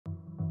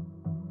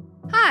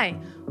Hi,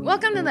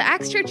 welcome to the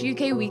Acts Church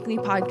UK Weekly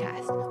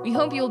Podcast. We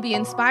hope you will be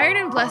inspired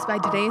and blessed by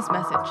today's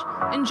message.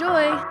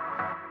 Enjoy!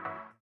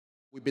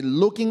 We've been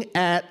looking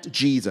at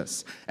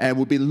Jesus, and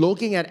we've been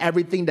looking at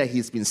everything that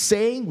he's been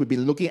saying. We've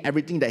been looking at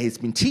everything that he's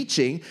been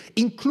teaching,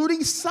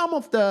 including some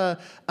of the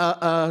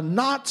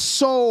not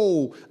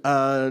so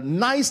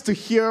nice to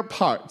hear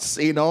parts.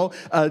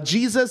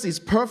 Jesus is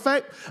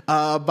perfect,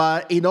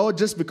 but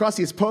just because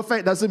he's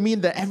perfect doesn't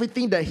mean that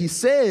everything that he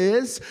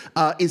says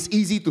is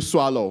easy to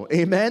swallow.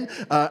 Amen.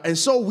 And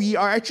so we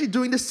are actually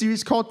doing this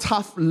series called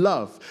Tough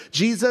Love.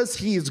 Jesus,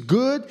 he is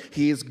good.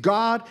 He is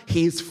God.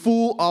 He is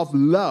full of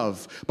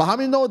love. But how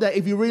many know that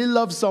if you really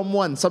love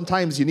someone,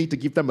 sometimes you need to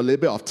give them a little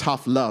bit of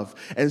tough love?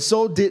 And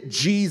so did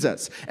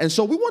Jesus. And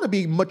so we want to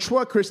be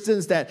mature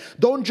Christians that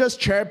don't just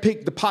cherry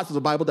pick the parts of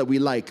the Bible that we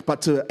like,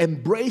 but to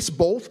embrace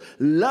both,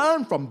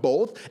 learn from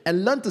both,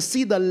 and learn to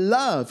see the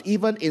love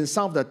even in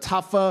some of the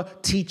tougher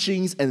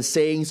teachings and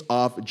sayings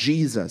of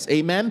Jesus.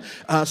 Amen.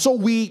 So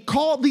we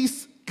call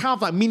these kind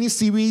of like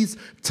mini-series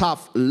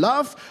Tough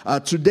Love.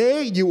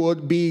 Today you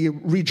would be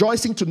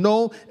rejoicing to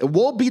know it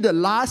will be the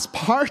last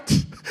part.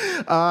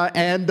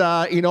 And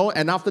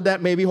after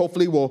that, maybe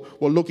hopefully we'll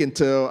look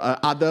into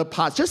other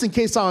parts, just in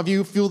case some of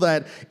you feel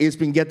that it's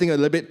been getting a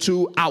little bit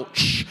too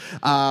ouch.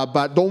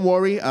 But don't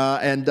worry,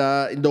 and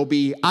there'll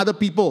be other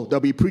people that'll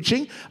be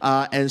preaching.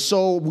 And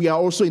so we are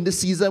also in this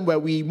season where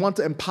we want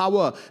to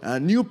empower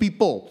new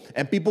people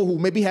and people who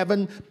maybe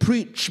haven't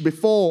preached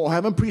before or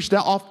haven't preached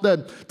that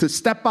often to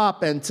step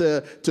up and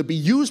to be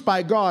used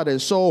by God.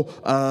 And so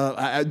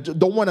I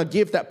don't want to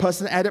give that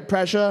person added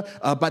pressure,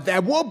 but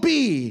there will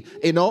be,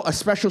 a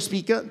special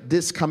speaker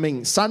this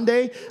coming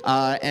Sunday,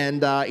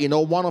 and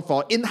one of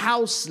our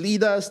in-house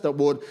leaders that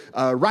would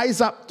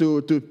rise up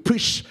to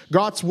preach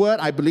God's word.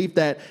 I believe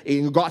that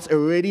God's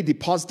already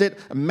deposited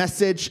a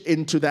message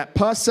into that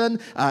person,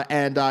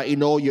 and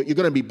you're going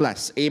to be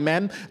blessed.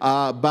 Amen.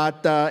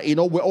 But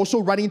we're also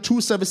running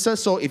 2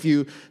 services, so if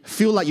you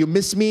feel like you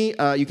miss me,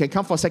 you can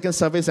come for second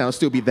service and I'll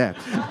still be there.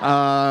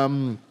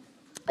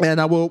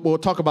 And we'll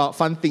talk about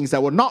fun things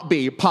that will not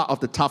be part of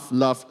the Tough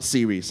Love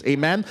series.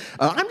 Amen.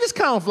 I'm just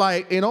kind of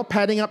like,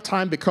 padding up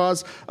time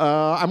because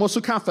I'm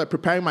also kind of like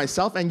preparing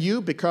myself and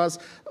you, because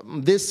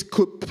this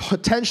could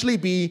potentially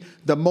be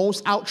the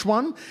most ouch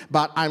one,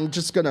 but I'm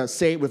just going to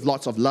say it with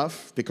lots of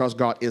love because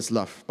God is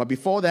love. But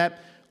before that,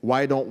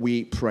 why don't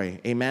we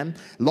pray? Amen.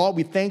 Lord,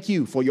 we thank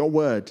you for your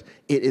word.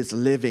 It is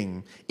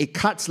living. It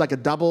cuts like a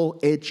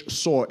double-edged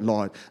sword,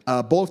 Lord,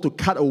 both to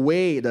cut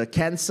away the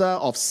cancer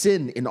of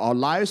sin in our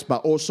lives,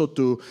 but also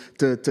to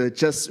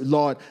just,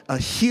 Lord,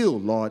 heal,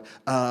 Lord,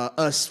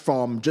 us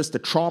from just the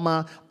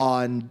trauma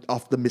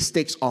of the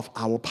mistakes of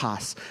our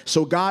past.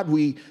 So, God,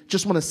 we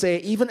just want to say,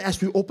 even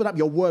as we open up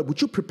your word,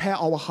 would you prepare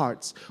our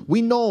hearts?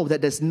 We know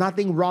that there's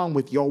nothing wrong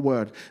with your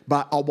word,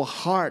 but our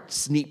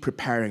hearts need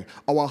preparing.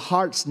 Our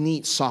hearts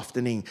need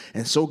softening.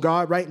 And so,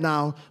 God, right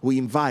now, we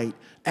invite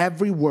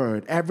every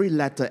word, every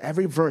letter,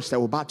 every verse that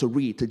we're about to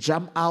read to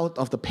jump out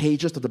of the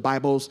pages of the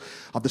Bibles,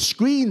 of the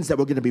screens that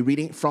we're going to be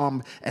reading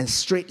from, and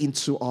straight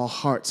into our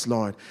hearts,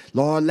 Lord.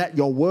 Lord, let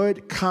your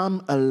word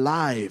come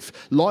alive.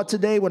 Lord,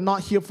 today we're not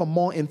here for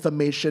more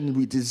information.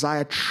 We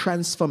desire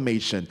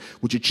transformation.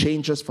 Would you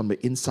change us from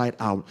the inside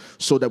out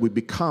so that we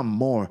become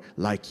more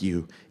like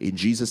you? In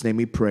Jesus' name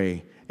we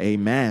pray.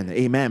 Amen.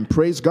 Amen.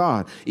 Praise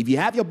God. If you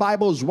have your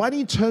Bibles, why don't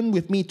you turn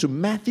with me to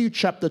Matthew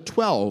chapter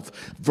 12,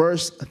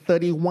 verse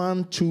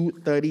 31 to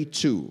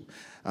 32.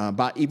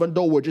 But even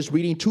though we're just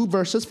reading 2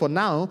 verses for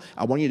now,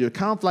 I want you to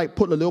kind of like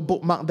put a little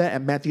bookmark there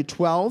at Matthew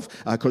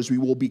 12, because we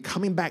will be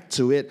coming back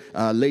to it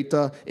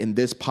later in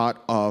this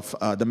part of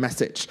the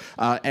message.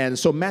 And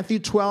so Matthew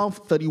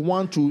 12,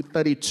 31 to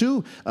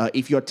 32,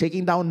 if you're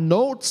taking down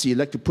notes, you'd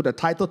like to put a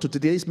title to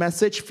today's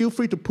message, feel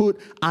free to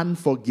put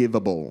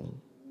Unforgivable.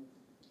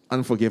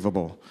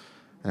 Unforgivable.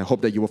 And I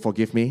hope that you will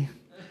forgive me.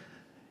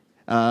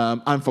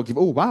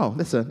 Unforgivable. Oh, wow.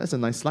 That's a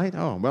nice slide.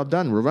 Oh, well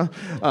done,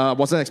 Ruva.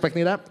 Wasn't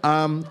expecting that.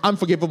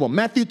 Unforgivable.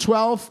 Matthew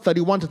 12,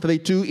 31 to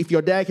 32. If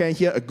you're there, can I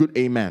hear a good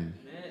amen?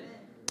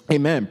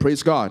 Amen.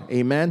 Praise God.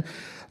 Amen.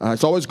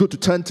 It's always good to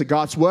turn to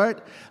God's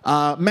word.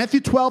 Matthew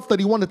 12,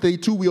 31 to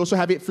 32. We also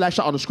have it flashed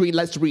out on the screen.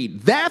 Let's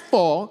read.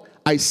 Therefore,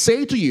 I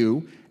say to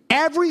you,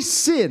 every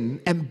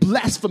sin and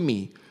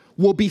blasphemy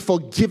will be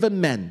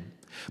forgiven men.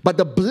 But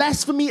the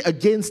blasphemy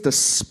against the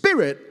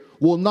Spirit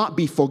will not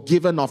be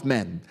forgiven of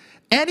men.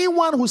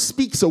 Anyone who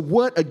speaks a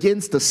word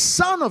against the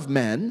Son of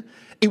Man,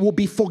 it will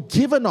be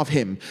forgiven of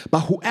him.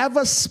 But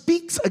whoever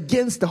speaks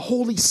against the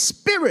Holy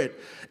Spirit,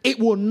 it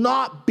will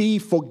not be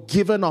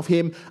forgiven of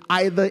him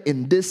either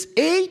in this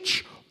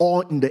age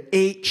or in the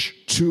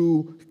age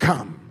to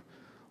come.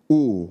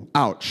 Ooh,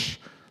 ouch.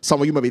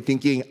 Some of you might be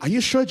thinking, are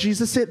you sure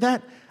Jesus said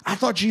that? I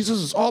thought Jesus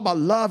is all about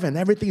love and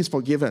everything is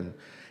forgiven.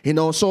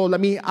 So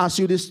let me ask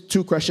you these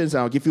 2 questions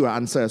and I'll give you an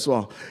answer as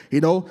well.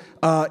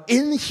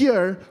 In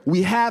here,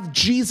 we have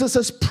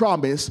Jesus'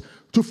 promise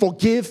to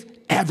forgive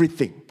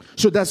everything.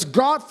 So does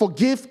God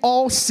forgive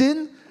all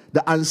sin?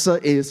 The answer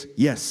is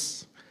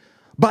yes.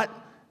 But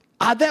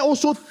Are there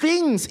also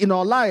things in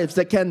our lives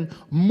that can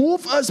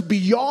move us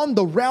beyond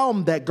the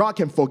realm that God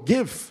can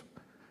forgive?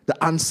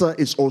 The answer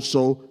is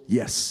also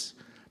yes.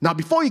 Now,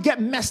 before you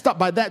get messed up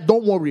by that,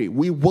 don't worry.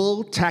 We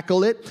will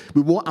tackle it.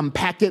 We will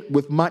unpack it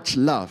with much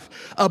love.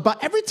 But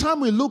every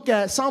time we look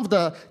at some of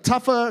the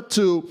tougher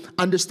to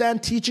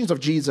understand teachings of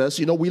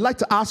Jesus, we like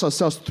to ask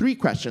ourselves 3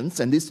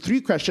 questions. And these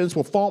 3 questions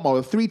will form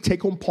our 3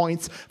 take-home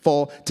points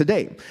for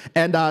today.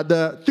 And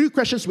the 3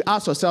 questions we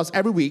ask ourselves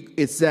every week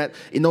is that,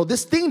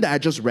 this thing that I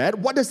just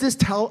read, what does this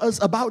tell us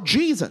about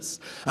Jesus?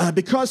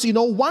 Because,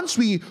 once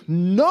we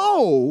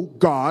know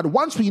God,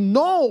 once we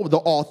know the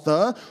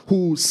author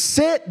who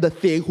said the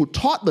thing, who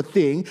taught the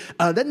thing,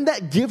 then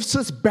that gives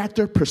us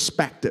better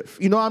perspective.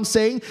 You know what I'm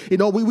saying?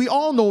 We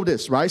all know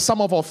this, right?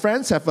 Some of our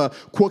friends have a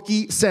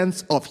quirky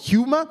sense of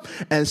humor.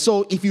 And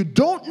so if you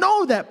don't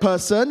know that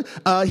person,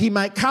 she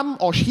might come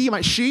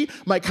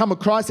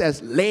across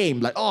as lame.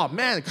 Like, oh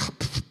man,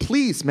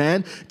 please,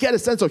 man, get a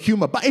sense of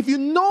humor. But if you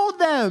know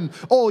them,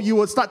 you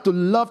will start to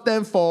love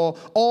them for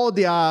all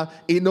their,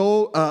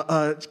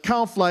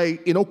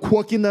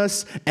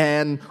 quirkiness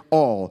and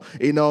all.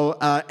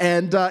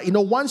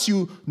 Once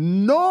you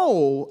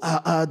know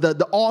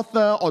the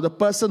author or the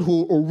person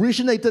who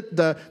originated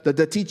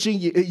the teaching,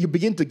 you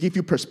begin to give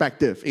you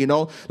perspective.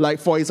 Like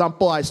for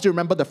example, I still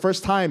remember the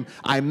first time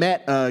I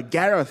met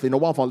Gareth,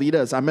 one of our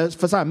leaders.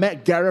 First time I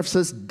met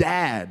Gareth's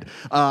dad.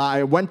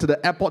 I went to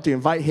the airport to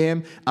invite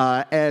him,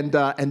 and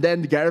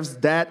then Gareth's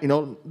dad,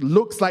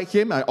 looks like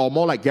him, or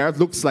more like Gareth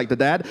looks like the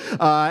dad,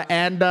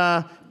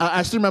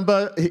 I still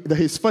remember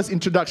his first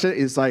introduction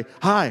is like,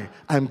 "Hi,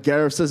 I'm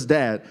Gareth's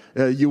dad.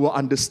 You will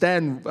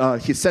understand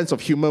his sense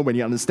of humor when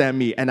you understand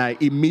me." And I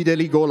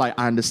immediately go like,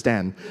 I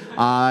understand.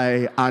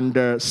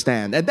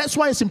 And that's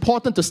why it's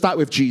important to start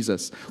with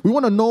Jesus. We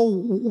want to know,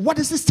 what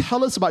does this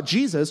tell us about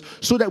Jesus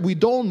so that we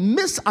don't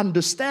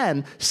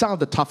misunderstand some of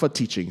the tougher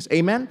teachings.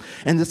 Amen?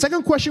 And the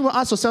second question we'll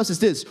ask ourselves is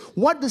this: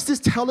 what does this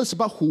tell us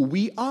about who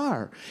we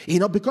are?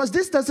 Because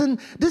this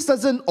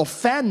doesn't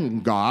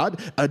offend God.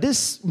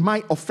 This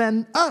might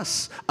offend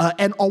us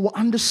and our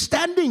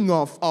understanding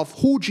of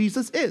who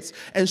Jesus is.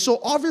 And so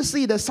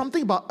obviously there's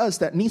something about us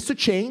that needs to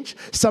change,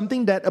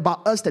 something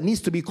about us that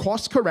needs to be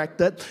course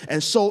corrected.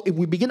 And so if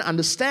we begin to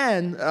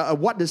understand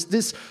what does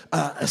this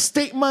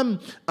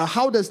statement,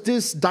 how does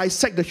this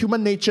dissect the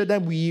human nature,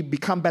 then we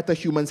become better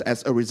humans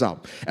as a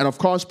result. And of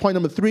course, point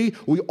number 3,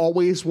 we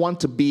always want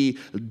to be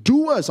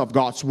doers of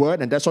God's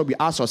word. And that's why we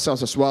ask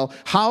ourselves as well,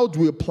 how do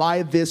we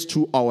apply this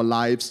to our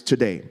lives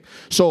today?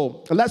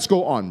 So let's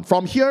go on.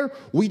 From here,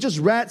 we just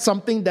read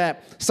something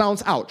that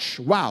sounds ouch.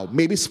 Wow,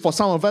 maybe for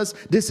some of us,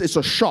 this is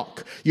a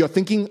shock. You're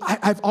thinking,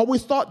 I've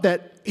always thought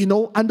that,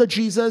 under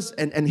Jesus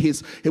and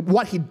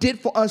what he did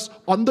for us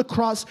on the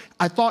cross,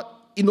 I thought,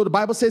 the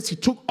Bible says he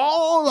took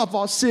all of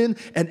our sin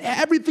and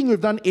everything we've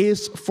done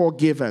is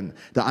forgiven.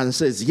 The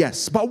answer is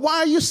yes. But why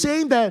are you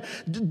saying that?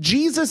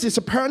 Jesus is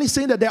apparently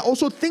saying that there are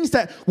also things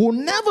that will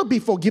never be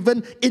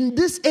forgiven in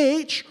this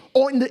age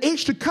or in the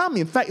age to come.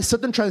 In fact,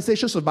 certain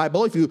translations of the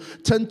Bible, if you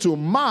turn to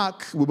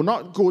Mark, we will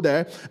not go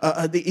there,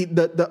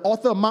 the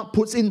author of Mark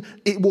puts in,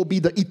 it will be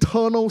the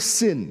eternal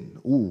sin.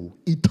 Ooh,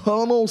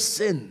 eternal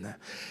sin.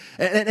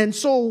 And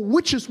so,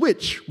 which is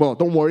which? Well,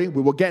 don't worry,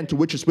 we will get into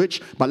which is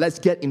which, but let's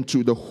get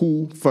into the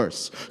who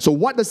first. So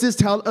what does this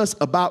tell us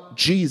about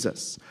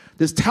Jesus?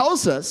 This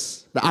tells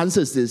us, the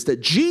answer is this, that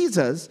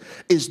Jesus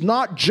is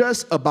not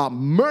just about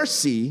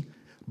mercy,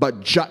 but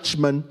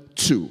judgment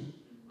too.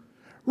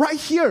 Right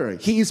here,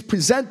 he is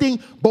presenting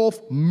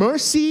both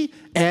mercy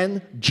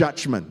and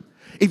judgment.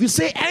 If you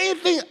say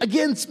anything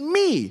against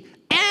me,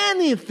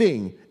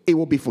 anything, it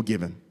will be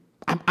forgiven.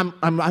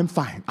 I'm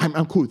fine.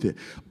 I'm cool with it.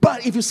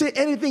 But if you say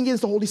anything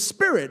against the Holy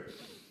Spirit,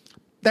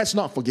 that's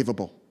not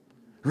forgivable.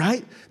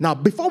 Right? Now,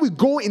 before we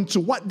go into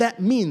what that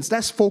means,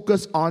 let's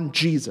focus on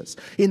Jesus.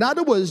 In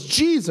other words,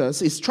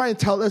 Jesus is trying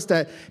to tell us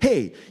that,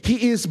 hey,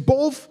 he is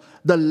both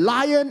the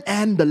lion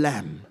and the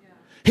lamb.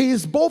 He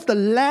is both the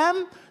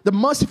lamb, the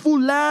merciful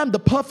lamb, the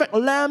perfect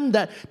lamb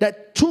that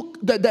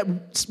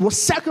was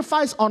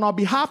sacrificed on our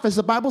behalf, as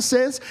the Bible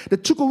says,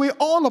 that took away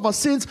all of our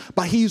sins,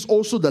 but he is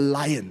also the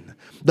lion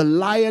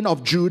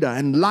of Judah.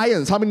 And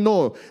lions, how many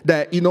know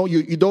that, you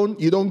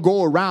don't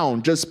go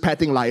around just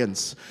petting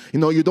lions.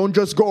 You don't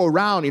just go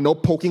around,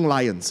 poking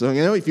lions. So,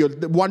 if you're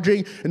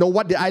wondering,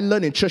 what did I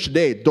learn in church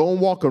today? Don't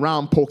walk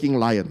around poking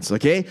lions,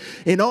 okay?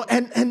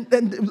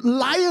 And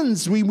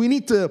lions, we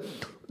need to,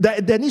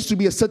 there needs to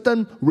be a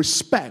certain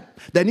respect.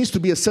 There needs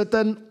to be a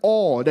certain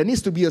awe. There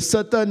needs to be a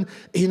certain,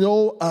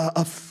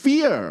 a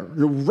fear,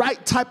 the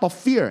right type of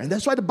fear. And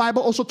that's why the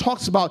Bible also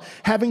talks about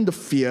having the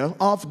fear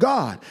of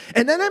God.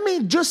 And then let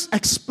me just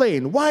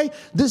explain why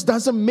this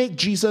doesn't make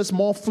Jesus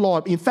more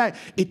flawed. In fact,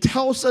 it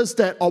tells us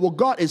that our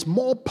God is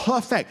more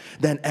perfect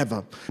than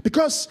ever.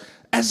 Because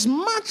as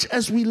much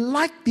as we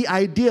like the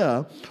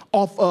idea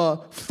of a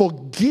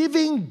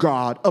forgiving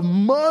God, a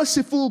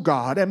merciful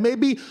God, and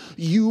maybe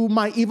you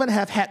might even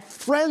have had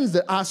friends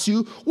that ask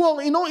you, well,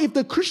 if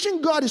the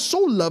Christian God is so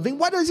loving,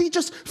 why does he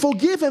just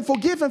forgive and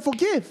forgive and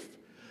forgive?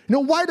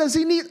 Why does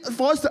he need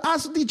for us to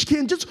ask that he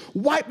can just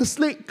wipe the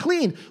slate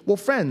clean? Well,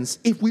 friends,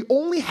 if we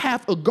only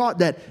have a God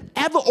that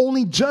ever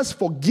only just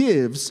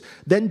forgives,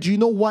 then do you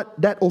know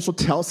what that also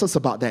tells us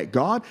about that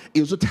God? It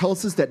also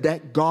tells us that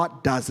that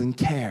God doesn't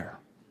care.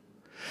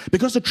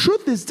 Because the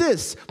truth is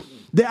this,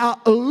 there are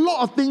a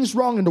lot of things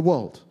wrong in the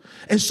world.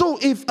 And so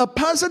if a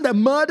person that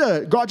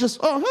murdered, God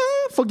just,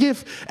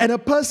 forgive. And a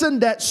person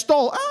that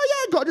stole,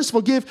 God just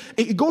forgive.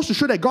 It goes to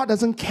show that God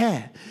doesn't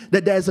care.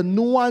 That there's a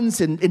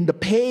nuance in the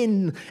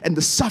pain and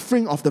the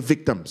suffering of the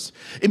victims.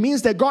 It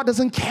means that God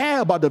doesn't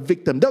care about the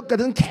victim. God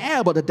doesn't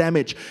care about the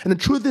damage. And the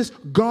truth is,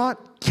 God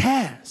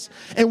cares.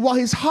 And while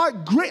his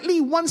heart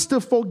greatly wants to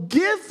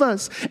forgive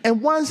us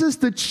and wants us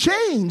to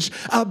change,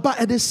 but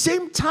at the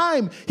same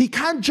time, he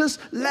can't just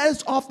let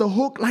us off the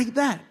hook like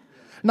that.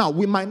 Now,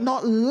 we might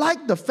not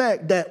like the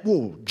fact that,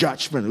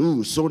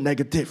 judgment, so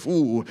negative,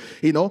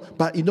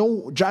 but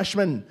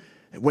judgment,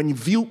 when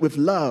viewed with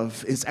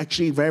love, is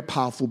actually very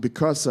powerful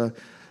because a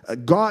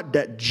God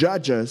that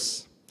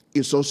judges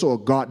is also a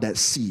God that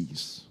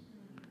sees.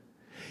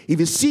 If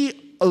you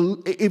see,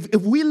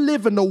 if we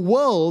live in a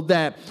world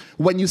that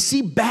when you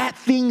see bad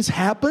things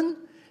happen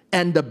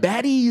and the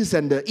baddies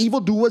and the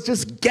evildoers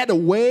just get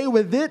away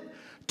with it,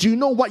 do you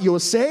know what you'll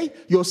say?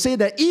 You'll say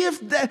that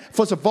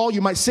first of all,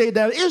 you might say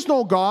there is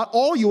no God,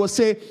 or you will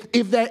say,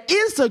 if there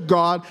is a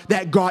God,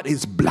 that God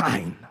is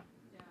blind.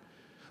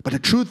 But the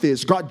truth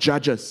is, God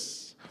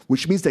judges,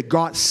 which means that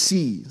God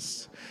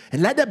sees.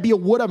 And let that be a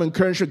word of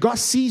encouragement. God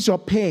sees your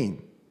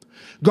pain.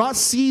 God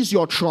sees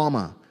your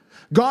trauma.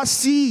 God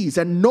sees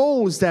and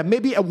knows that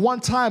maybe at one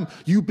time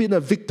you've been a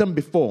victim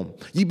before.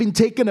 You've been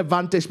taken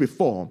advantage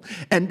before.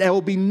 And there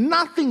will be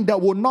nothing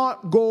that will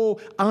not go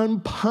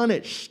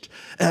unpunished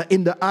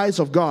in the eyes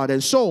of God.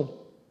 And so,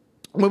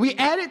 when we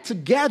add it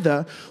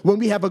together, when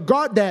we have a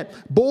God that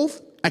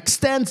both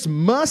extends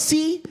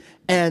mercy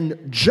and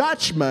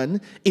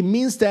judgment, it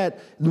means that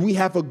we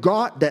have a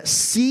God that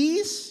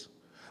sees,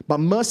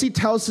 but mercy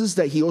tells us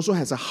that he also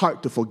has a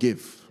heart to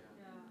forgive.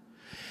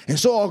 And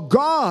so our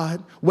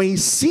God, when he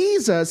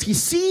sees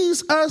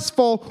us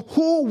for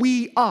who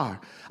we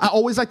are. I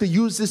always like to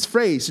use this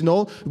phrase,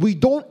 we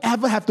don't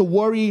ever have to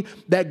worry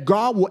that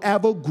God will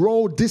ever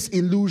grow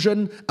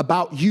disillusioned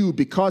about you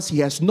because he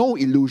has no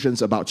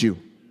illusions about you.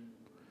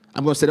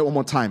 I'm going to say that one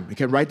more time. You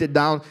can write it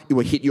down. It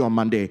will hit you on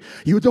Monday.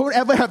 You don't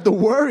ever have to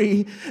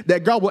worry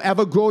that God will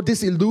ever grow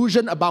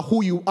disillusioned about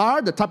who you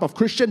are, the type of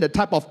Christian, the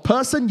type of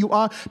person you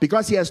are,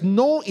 because he has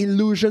no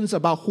illusions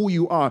about who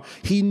you are.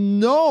 He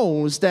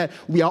knows that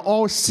we are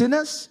all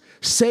sinners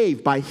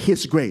saved by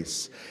his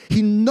grace.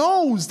 He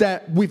knows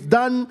that we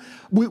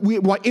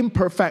are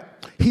imperfect.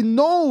 He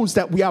knows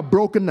that we are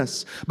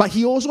brokenness, but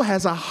he also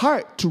has a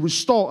heart to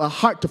restore, a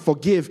heart to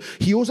forgive.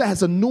 He also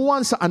has a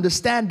nuance to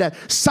understand that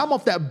some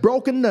of that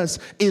brokenness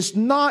is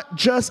not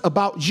just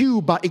about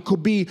you, but it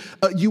could be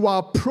you are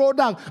a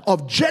product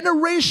of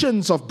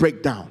generations of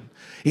breakdown.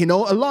 A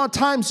lot of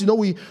times,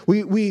 we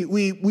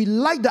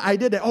like the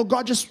idea that,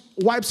 God just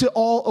wipes it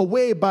all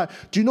away. But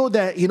do you know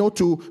that,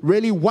 to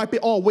really wipe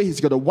it all away,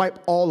 he's going to wipe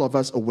all of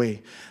us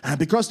away. And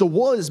because the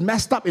world is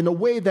messed up in a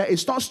way that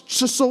it's not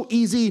just so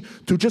easy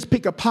to just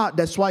pick apart.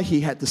 That's why he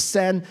had to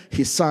send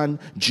his son,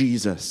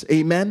 Jesus.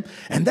 Amen?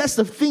 And that's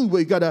the thing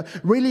we got to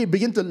really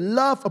begin to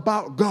love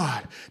about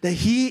God. That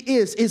he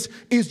is.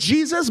 Is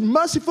Jesus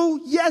merciful?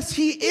 Yes,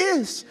 he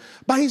is.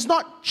 But he's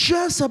not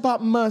just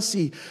about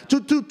mercy.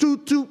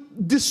 To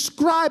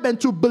describe and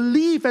to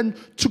believe and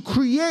to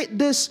create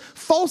this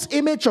false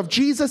image of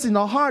Jesus in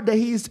our heart that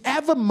he is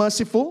ever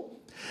merciful,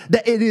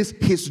 that it is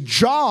his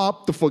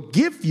job to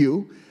forgive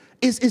you,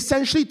 is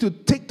essentially to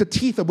take the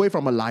teeth away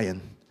from a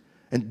lion.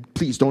 And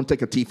please don't take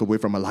the teeth away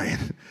from a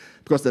lion,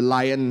 because the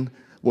lion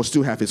will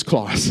still have his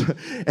claws,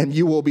 and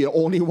you will be the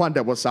only one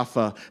that will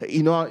suffer.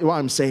 You know what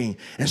I'm saying?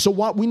 And so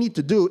what we need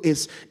to do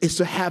is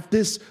to have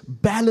this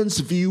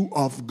balanced view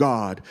of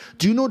God.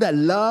 Do you know that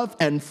love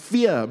and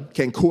fear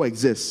can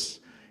coexist?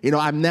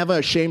 I'm never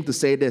ashamed to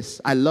say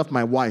this. I love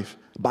my wife,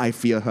 but I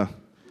fear her.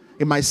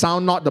 It might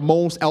sound not the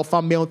most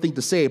alpha male thing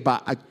to say,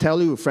 but I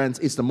tell you, friends,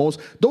 it's the most.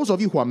 Those of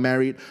you who are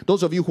married,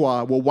 those of you who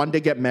will one day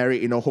get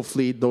married,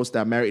 hopefully those that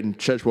are married in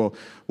church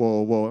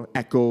will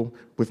echo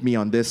with me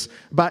on this.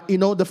 But,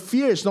 the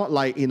fear is not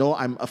like,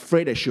 I'm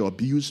afraid that she'll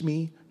abuse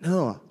me.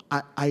 No,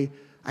 I'm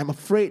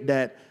afraid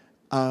that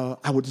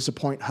I will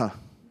disappoint her.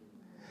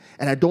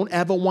 And I don't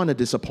ever want to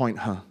disappoint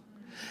her.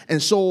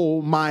 And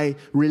so my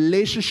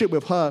relationship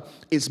with her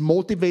is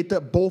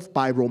motivated both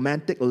by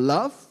romantic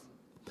love,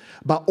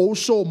 but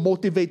also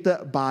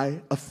motivated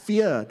by a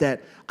fear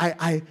that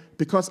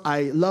because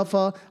I love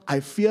her,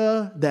 I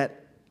fear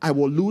that I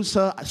will lose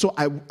her, so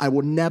I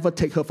will never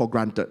take her for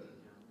granted.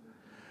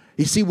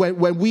 You see,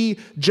 when we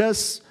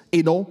just,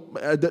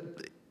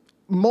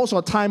 most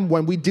of the time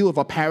when we deal with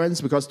our parents,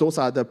 because those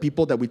are the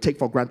people that we take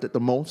for granted the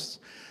most,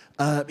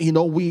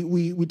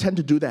 we tend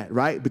to do that,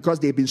 right? Because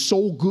they've been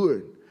so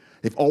good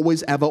They've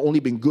always ever only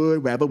been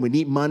good. Wherever we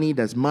need money,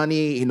 there's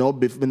money.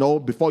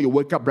 Before you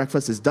wake up,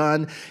 breakfast is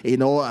done.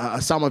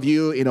 Some of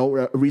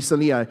you,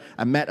 recently I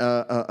met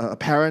a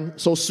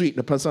parent, so sweet.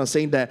 The person was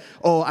saying that,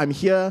 I'm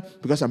here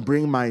because I'm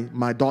bringing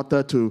my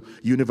daughter to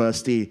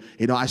university.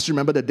 I still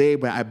remember the day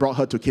where I brought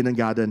her to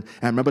kindergarten.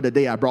 I remember the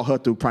day I brought her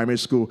to primary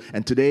school.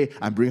 And today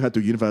I'm bringing her to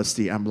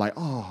university. I'm like,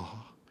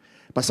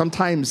 But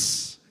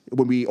sometimes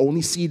when we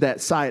only see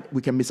that side,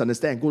 we can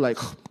misunderstand and go like,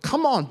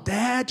 come on,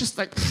 Dad, just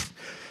like...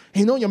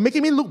 you're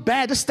making me look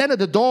bad. Just stand at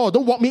the door.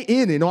 Don't walk me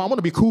in. I want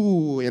to be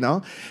cool, And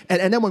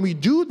then when we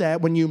do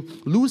that, when you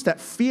lose that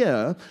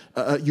fear,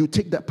 you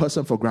take that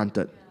person for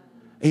granted.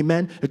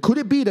 Amen. Could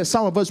it be that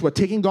some of us were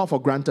taking God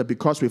for granted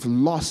because we've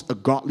lost a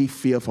godly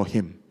fear for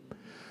Him?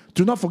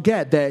 Do not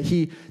forget that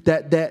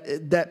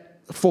that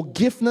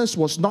forgiveness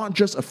was not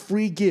just a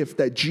free gift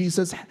that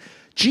Jesus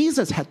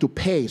had to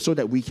pay so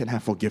that we can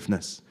have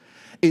forgiveness.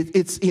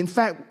 It's in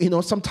fact,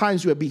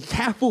 sometimes we have to be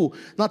careful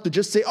not to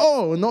just say,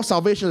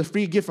 salvation is a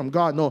free gift from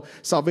God. No,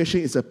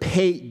 salvation is a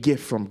paid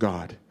gift from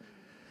God.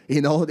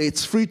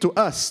 It's free to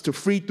us,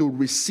 free to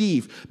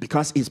receive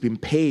because it's been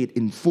paid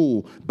in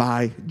full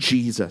by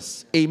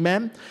Jesus.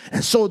 Amen?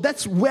 And so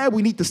that's where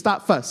we need to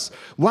start first.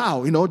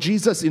 Wow,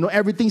 Jesus,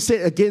 everything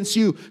said against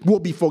you will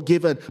be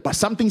forgiven, but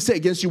something said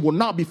against you will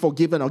not be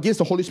forgiven, or against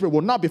the Holy Spirit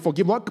will not be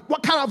forgiven.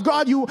 What kind of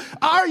God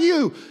are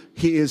you?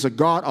 He is a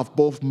God of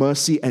both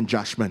mercy and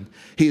judgment.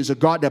 He is a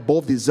God that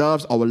both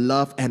deserves our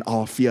love and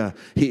our fear.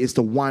 He is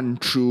the one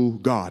true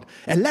God.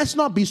 And let's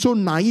not be so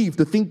naive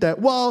to think that,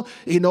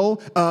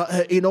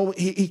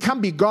 he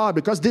can't be God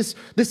because this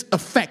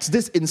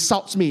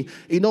insults me.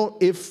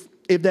 If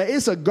there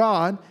is a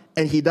God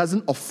and He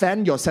doesn't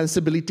offend your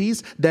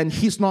sensibilities, then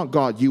He's not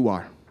God, you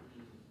are.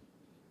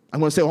 I'm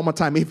going to say it one more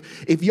time.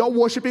 If you're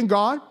worshiping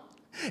God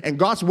and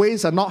God's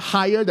ways are not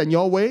higher than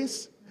your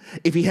ways,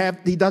 if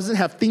He doesn't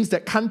have things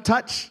that can't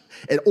touch,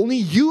 and only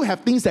you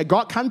have things that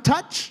God can't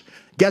touch,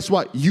 guess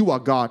what? You are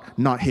God,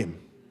 not Him.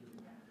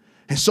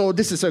 And so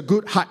this is a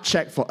good heart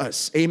check for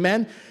us.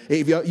 Amen?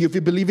 If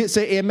you believe it,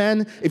 say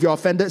amen. If you're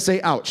offended,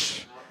 say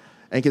ouch.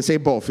 And you can say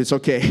both. It's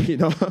okay,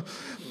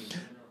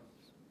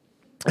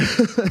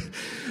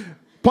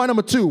 Point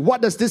number 2,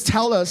 what does this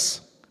tell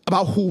us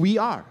about who we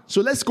are? So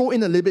let's go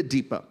in a little bit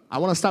deeper. I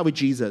want to start with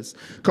Jesus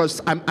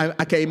because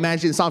I can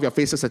imagine some of your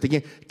faces are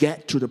thinking,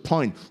 get to the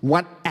point.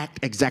 What act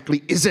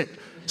exactly is it?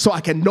 So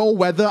I can know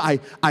whether I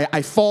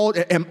fall.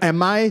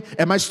 Am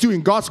I still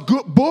in God's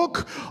good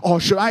book, or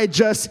should I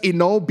just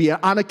be an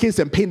anarchist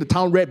and paint the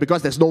town red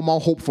because there's no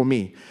more hope for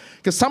me?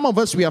 Because some of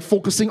us, we are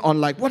focusing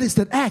on what is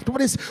that act? What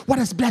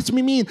does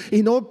blasphemy mean?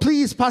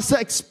 Please, Pastor,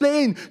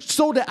 explain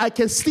so that I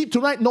can sleep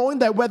tonight knowing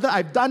that whether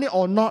I've done it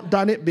or not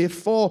done it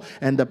before.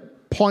 And the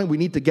point we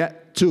need to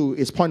get to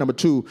is point number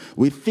 2.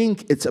 We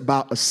think it's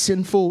about a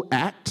sinful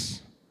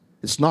act.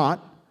 It's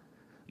not.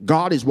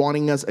 God is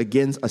warning us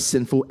against a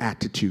sinful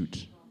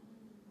attitude.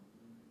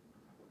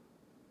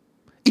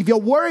 If you're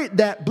worried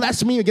that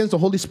blasphemy against the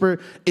Holy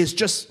Spirit is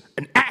just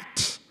an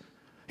act,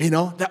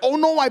 that,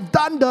 I've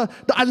done the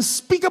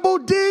unspeakable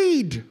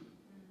deed.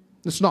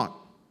 It's not.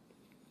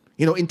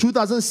 In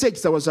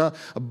 2006, there was a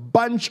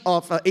bunch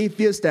of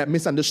atheists that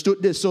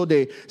misunderstood this. So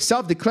they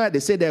self-declared, they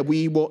said that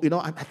we will,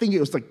 I think it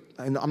was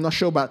I'm not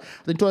sure, but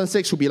I think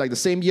 2006 would be the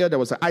same year. There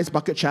was an ice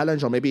bucket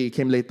challenge, or maybe it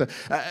came later.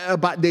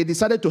 But they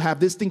decided to have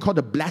this thing called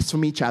the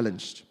blasphemy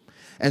challenge.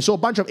 And so a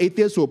bunch of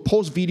atheists will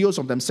post videos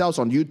of themselves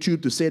on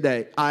YouTube to say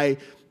that I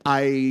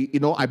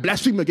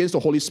blaspheme against the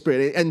Holy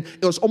Spirit. And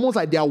it was almost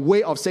like their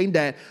way of saying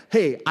that,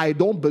 hey, I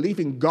don't believe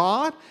in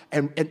God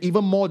and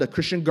even more the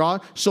Christian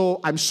God. So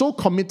I'm so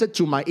committed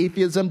to my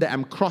atheism that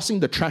I'm crossing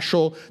the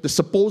threshold, the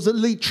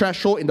supposedly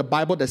threshold in the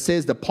Bible that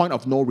says the point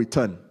of no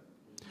return.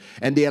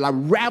 And they are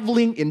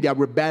reveling in their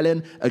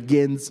rebellion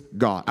against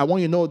God. I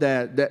want you to know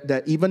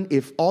that even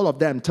if all of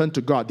them turn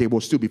to God, they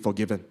will still be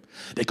forgiven.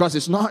 Because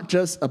it's not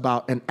just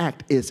about an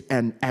act, it's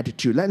an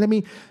attitude. Let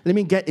me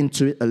get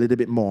into it a little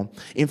bit more.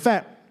 In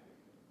fact,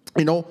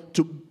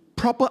 to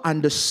proper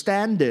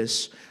understand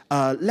this,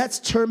 let's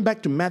turn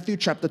back to Matthew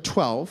chapter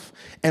 12,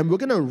 and we're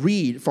going to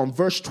read from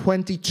verse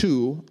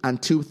 22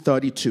 until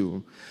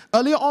 32.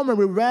 Earlier on, when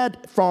we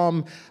read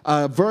from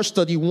verse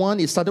 31,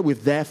 it started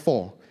with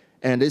therefore.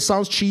 And it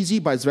sounds cheesy,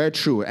 but it's very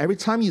true. Every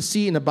time you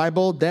see in the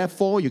Bible,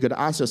 therefore, you're going to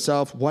ask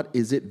yourself, what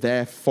is it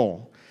there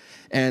for?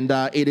 And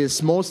it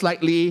is most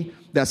likely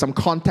there's some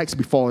context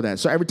before that.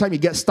 So every time you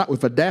get stuck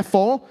with a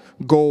therefore,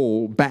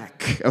 go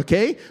back,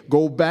 okay?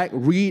 Go back,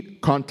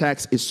 read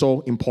context is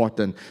so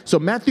important. So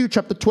Matthew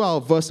chapter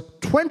 12, verse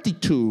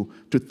 22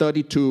 to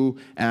 32.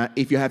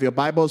 If you have your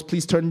Bibles,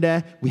 please turn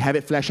there. We have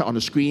it flashed out on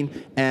the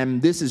screen.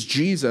 And this is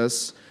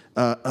Jesus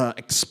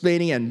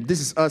explaining, and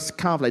this is us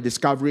kind of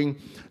discovering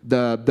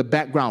the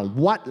background.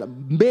 What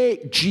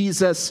made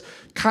Jesus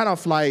kind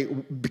of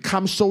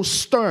become so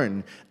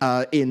stern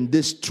in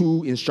these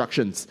 2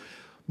 instructions?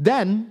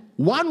 Then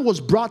one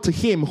was brought to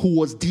him who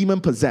was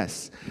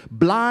demon-possessed,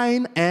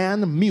 blind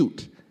and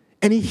mute,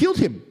 and he healed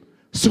him,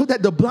 so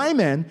that the blind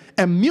man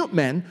and mute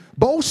man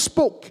both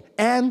spoke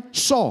and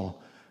saw.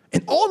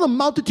 And all the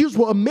multitudes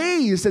were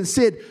amazed and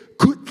said,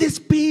 could this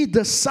be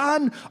the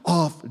son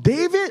of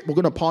David? We're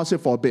going to pause it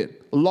for a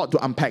bit. A lot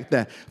to unpack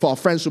there for our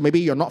friends who maybe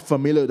you're not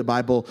familiar with the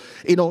Bible.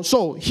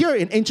 So here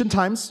in ancient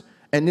times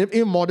and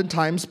in modern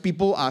times,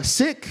 people are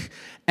sick.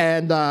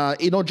 And,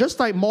 just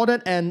like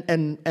modern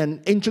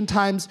and ancient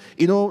times,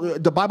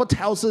 the Bible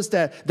tells us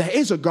that there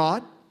is a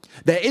God,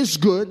 there is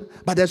good,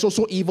 but there's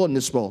also evil in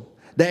this world.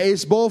 There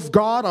is both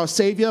God, our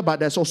Savior,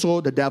 but there's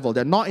also the devil.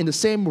 They're not in the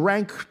same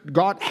rank.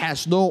 God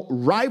has no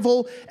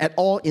rival at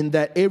all in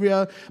that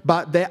area,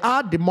 but there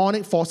are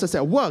demonic forces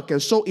at work.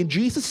 And so in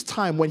Jesus'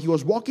 time, when he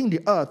was walking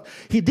the earth,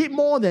 he did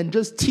more than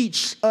just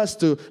teach us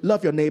to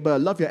love your neighbor,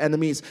 love your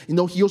enemies.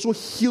 He also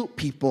healed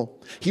people.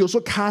 He also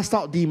cast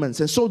out demons.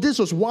 And so this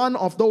was one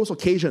of those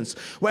occasions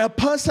where a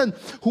person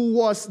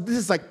this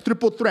is like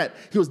triple threat.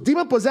 He was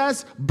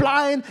demon-possessed,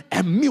 blind,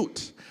 and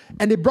mute.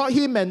 And they brought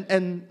him,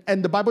 and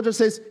the Bible just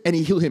says, and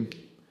he healed him.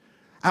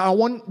 I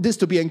want this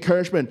to be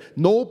encouragement.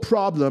 No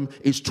problem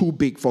is too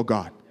big for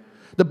God.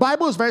 The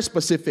Bible is very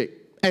specific.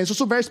 And it's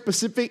also very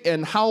specific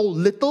in how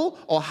little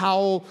or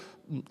how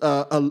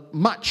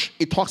much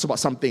it talks about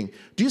something.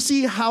 Do you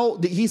see how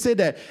he said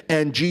that,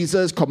 and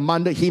Jesus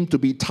commanded him to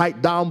be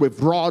tied down with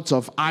rods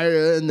of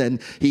iron,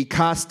 and he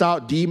cast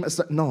out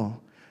demons?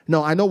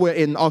 No, I know we're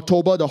in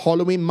October, the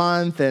Halloween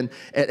month, and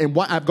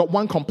I've got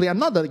one complaint. I'm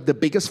not the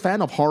biggest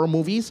fan of horror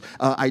movies.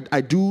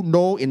 I do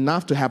know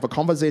enough to have a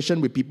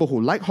conversation with people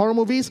who like horror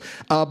movies,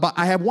 but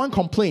I have one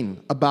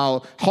complaint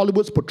about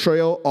Hollywood's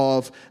portrayal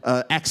of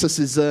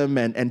exorcism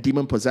and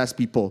demon-possessed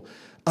people.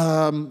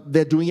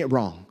 They're doing it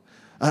wrong.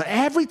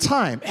 Every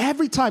time,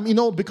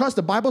 because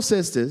the Bible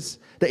says this,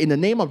 that in the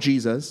name of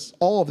Jesus,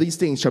 all of these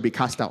things shall be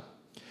cast out.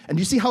 And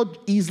you see how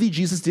easily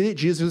Jesus did it?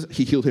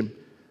 He healed him.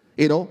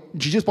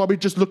 Jesus probably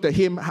just looked at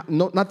him,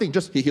 nothing,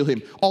 just he healed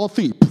him. All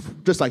three,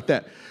 just like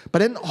that. But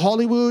then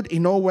Hollywood,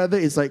 whether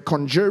it's like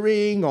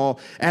Conjuring or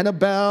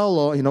Annabelle,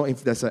 or,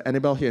 if there's an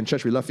Annabelle here in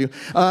church, we love you.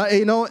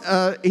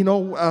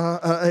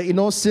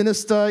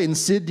 Sinister,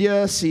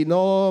 Insidious,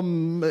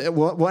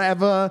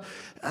 whatever,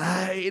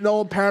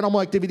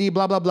 Paranormal Activity,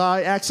 blah, blah, blah,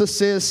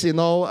 Exorcist,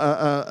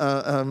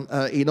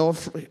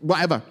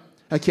 whatever.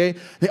 Okay,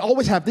 they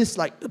always have this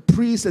like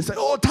priest and say,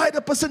 "Oh, tie the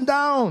person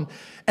down,"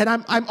 and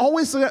I'm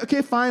always like,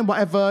 "Okay, fine,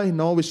 whatever,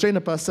 restrain the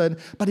person."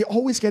 But they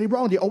always get it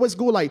wrong. They always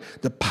go like,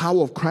 "The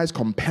power of Christ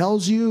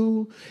compels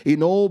you,"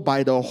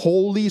 by the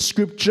holy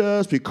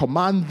scriptures we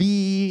command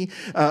thee.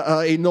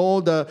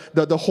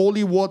 The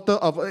holy water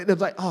of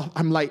it's like,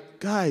 I'm like,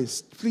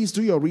 guys, please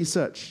do your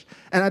research.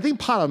 And I think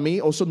part of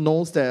me also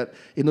knows that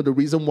the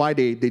reason why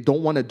they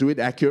don't want to do it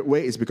the accurate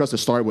way is because the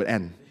story would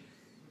end.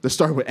 The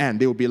story would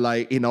end. They would be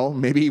like,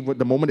 maybe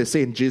the moment they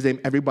say in Jesus' name,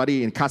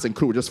 everybody in cast and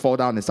crew would just fall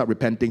down and start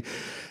repenting.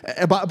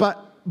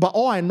 But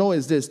all I know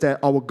is this, that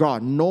our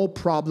God, no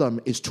problem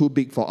is too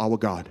big for our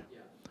God.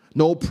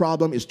 No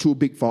problem is too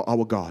big for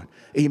our God.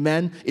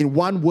 Amen? In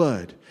one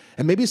word.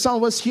 And maybe some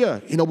of us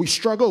here, we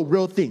struggle with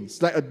real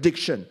things like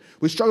addiction.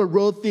 We struggle with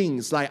real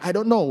things like, I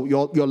don't know,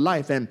 your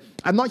life. And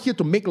I'm not here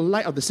to make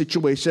light of the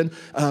situation,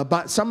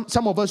 but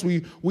some of us,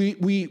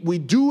 we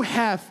do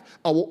have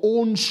our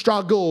own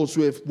struggles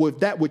with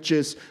that which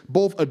is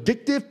both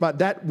addictive, but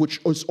that which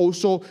is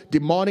also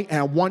demonic. And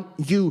I want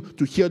you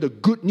to hear the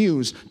good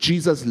news.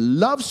 Jesus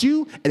loves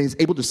you and is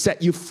able to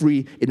set you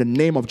free in the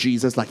name of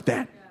Jesus like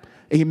that.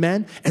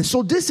 Amen? And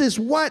so this is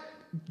what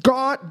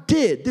God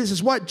did. This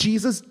is what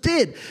Jesus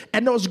did.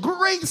 And there was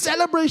great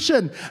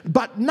celebration.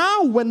 But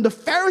now when the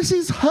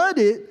Pharisees heard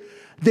it,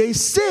 they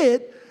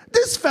said,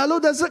 this fellow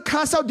doesn't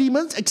cast out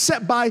demons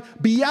except by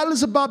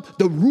Beelzebub,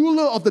 the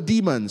ruler of the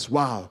demons.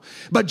 Wow.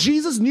 But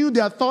Jesus knew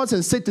their thoughts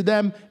and said to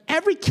them,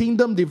 every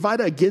kingdom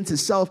divided against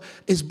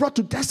itself is brought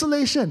to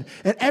desolation,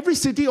 and every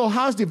city or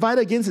house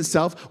divided against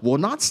itself will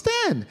not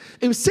stand.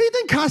 If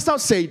Satan cast out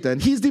Satan,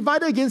 he's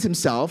divided against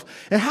himself,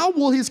 and how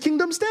will his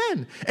kingdom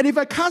stand? And if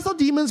I cast out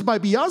demons by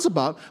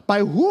Beelzebub, by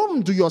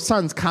whom do your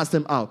sons cast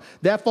them out?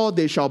 Therefore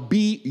they shall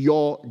be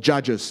your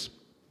judges.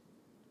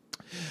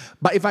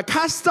 But if I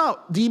cast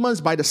out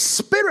demons by the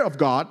Spirit of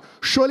God,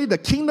 surely the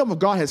kingdom of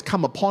God has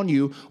come upon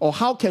you. Or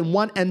how can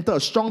one enter a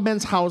strong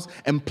man's house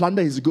and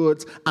plunder his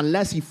goods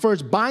unless he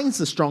first binds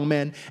the strong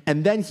man,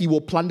 and then he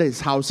will plunder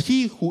his house?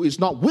 He who is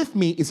not with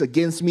me is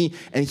against me,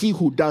 and he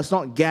who does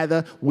not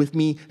gather with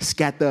me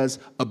scatters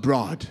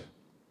abroad.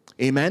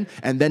 Amen.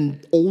 And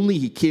then only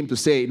he came to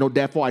say,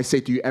 therefore I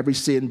say to you, every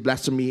sin,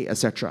 blasphemy,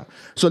 etc.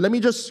 So let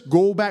me just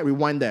go back,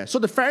 rewind there. So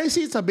the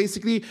Pharisees are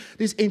basically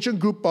this ancient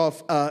group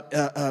of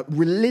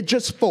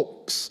religious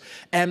folks,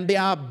 and they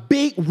are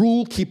big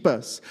rule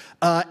keepers,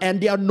 and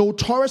they are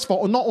notorious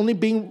for not only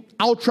being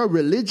ultra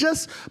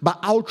religious, but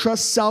ultra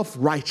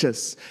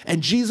self-righteous.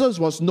 And Jesus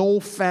was no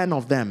fan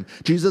of them.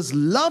 Jesus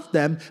loved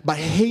them, but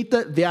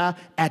hated their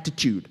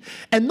attitude.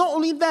 And not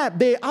only that,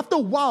 they, after a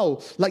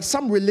while, like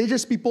some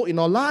religious people in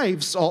our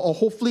lives, or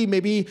hopefully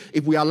maybe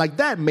if we are like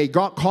that, may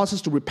God cause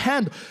us to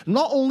repent.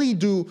 Not only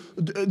do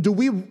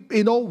we,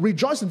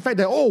 rejoice in the fact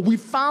that, we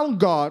found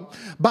God,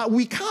 but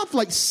we kind of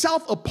like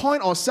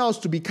self-appoint ourselves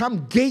to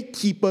become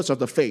gatekeepers of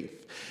the faith.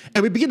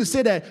 And we begin to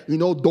say that,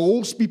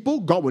 those people,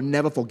 God will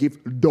never forgive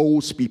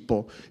those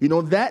people.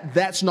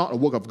 That's not a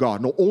work of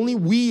God. No, only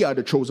we are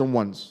the chosen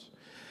ones.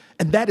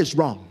 And that is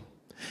wrong.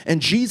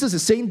 And Jesus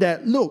is saying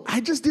that, look,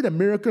 I just did a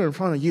miracle in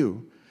front of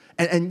you.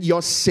 And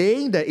you're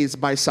saying that it's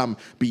by some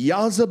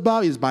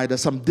Beelzebub, it's by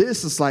some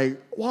this. It's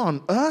like, what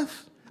on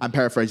earth? I'm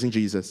paraphrasing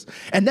Jesus.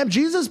 And then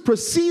Jesus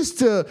proceeds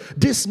to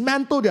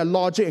dismantle their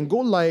logic and go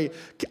like,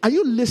 are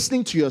you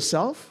listening to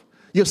yourself?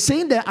 You're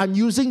saying that I'm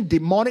using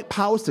demonic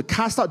powers to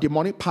cast out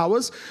demonic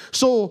powers.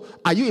 So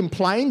are you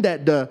implying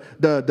that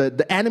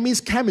the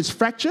enemy's camp is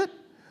fractured?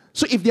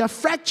 So if they are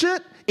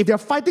fractured, if they're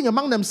fighting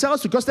among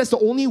themselves, because that's the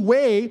only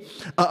way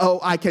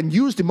I can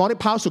use demonic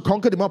powers to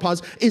conquer demonic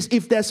powers, is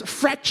if there's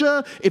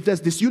fracture, if there's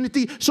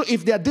disunity. So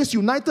if they're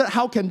disunited,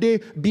 how can they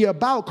be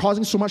about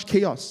causing so much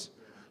chaos?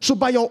 So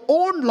by your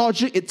own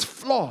logic, it's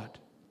flawed.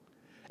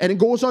 And it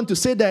goes on to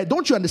say that,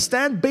 don't you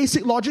understand?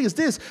 Basic logic is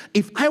this.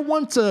 If I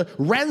want to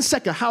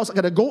ransack a house, I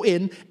got to go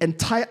in and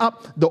tie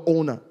up the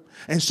owner.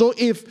 And so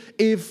if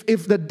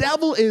the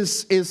devil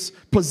is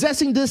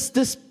possessing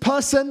this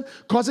person,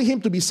 causing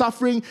him to be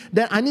suffering,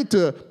 then I need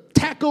to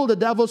tackle the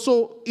devil.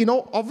 So,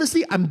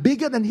 obviously I'm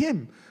bigger than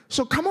him.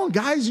 So come on,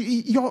 guys,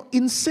 you're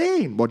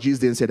insane. Well, Jesus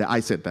didn't say that. I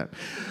said that.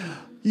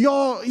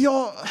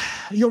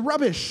 You're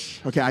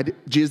rubbish. Okay,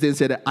 Jesus didn't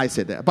say that. I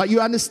said that. But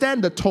you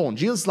understand the tone.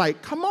 Jesus is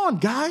like, come on,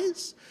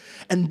 guys.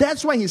 And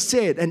that's why he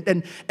said,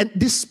 and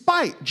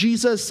despite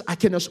Jesus, I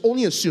can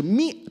only assume,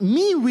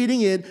 me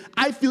reading it,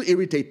 I feel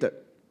irritated.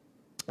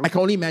 I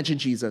can only imagine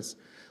Jesus,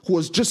 who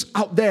was just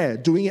out there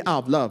doing it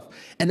out of love.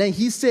 And then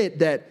he said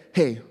that,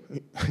 hey,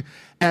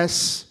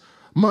 as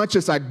much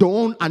as I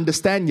don't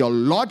understand your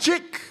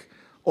logic,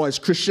 or as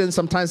Christians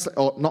sometimes,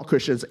 or not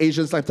Christians,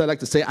 Asians sometimes like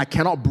to say, I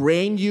cannot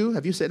brain you.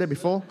 Have you said that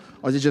before?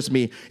 Or is it just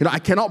me? I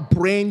cannot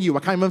brain you. I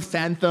can't even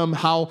fathom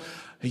how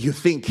you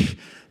think.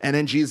 And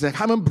then Jesus said, I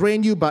can't even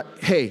brain you, but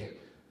hey,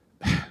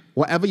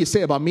 whatever you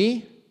say about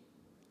me,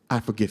 I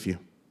forgive you.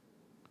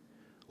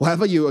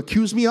 Whatever you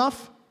accuse me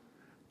of,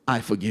 I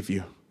forgive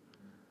you.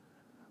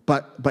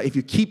 But if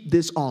you keep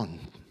this on,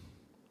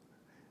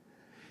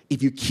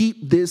 if you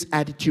keep this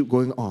attitude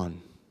going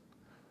on,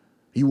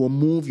 you will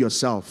move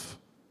yourself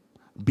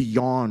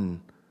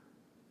beyond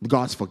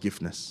God's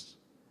forgiveness.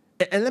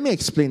 And let me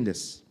explain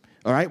this.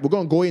 All right, we're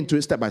going to go into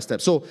it step by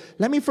step. So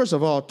let me first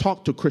of all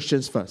talk to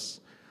Christians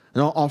first.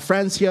 Our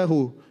friends here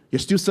who you're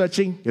still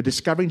searching, you're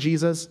discovering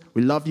Jesus,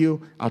 we love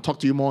you. I'll talk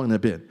to you more in a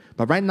bit.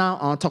 But right now,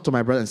 I'll talk to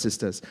my brothers and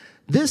sisters.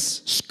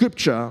 This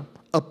scripture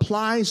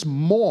applies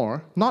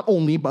more, not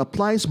only, but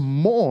applies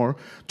more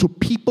to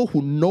people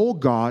who know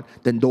God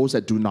than those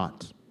that do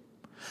not.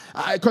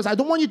 Because I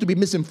don't want you to be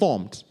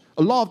misinformed.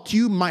 A lot of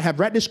you might have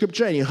read this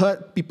scripture and you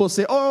heard people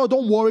say, oh,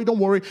 don't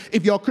worry.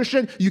 If you're a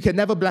Christian, you can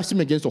never blaspheme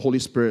against the Holy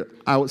Spirit.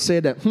 I would say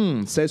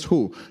that, says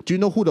who? Do you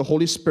know who the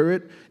Holy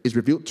Spirit is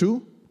revealed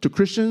to? To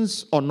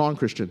Christians or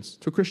non-Christians?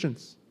 To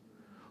Christians.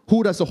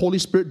 Who does the Holy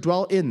Spirit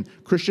dwell in?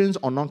 Christians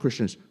or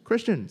non-Christians?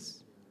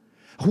 Christians.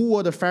 Who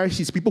were the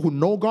Pharisees? People who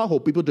know God or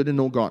people who didn't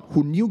know God?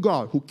 Who knew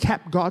God? Who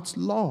kept God's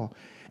law?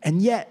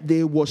 And yet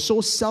they were so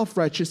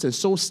self-righteous and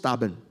so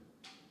stubborn.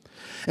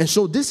 And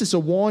so this is a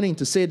warning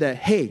to say that,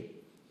 hey,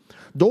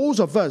 those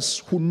of us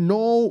who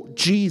know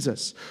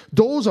Jesus,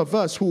 those of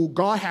us who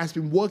God has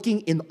been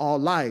working in our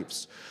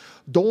lives,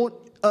 don't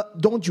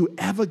you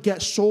ever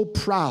get so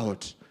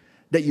proud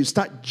that you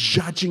start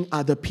judging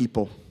other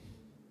people.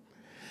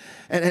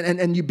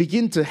 And you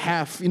begin to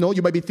have, you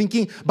might be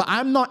thinking, but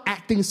I'm not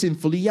acting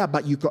sinfully. Yeah,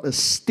 but you've got a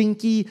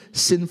stinky,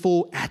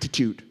 sinful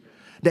attitude.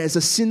 There's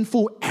a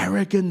sinful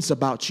arrogance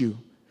about you.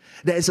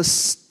 There is a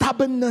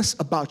stubbornness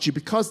about you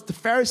because the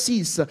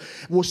Pharisees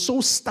were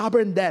so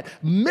stubborn that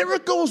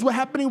miracles were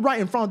happening right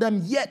in front of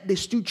them, yet they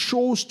still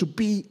chose to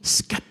be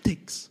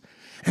skeptics.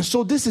 And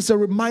so this is a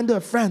reminder,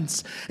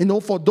 friends,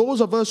 for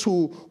those of us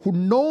who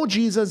know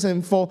Jesus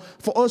and for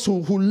us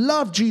who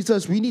love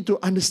Jesus, we need to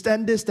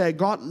understand this, that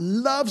God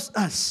loves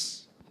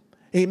us.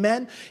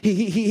 Amen.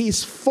 He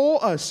is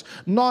for us,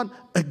 not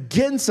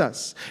against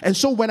us. And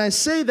so when I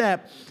say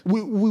that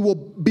we will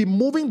be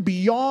moving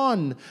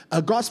beyond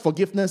God's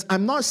forgiveness,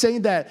 I'm not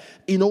saying that,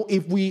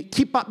 if we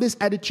keep up this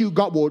attitude,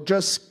 God will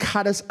just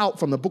cut us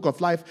out from the book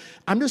of life.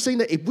 I'm just saying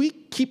that if we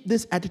keep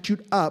this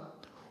attitude up,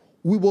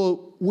 we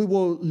will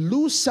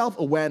lose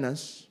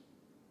self-awareness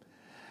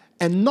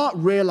and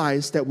not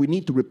realize that we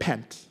need to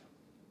repent.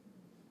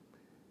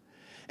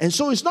 And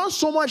so it's not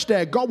so much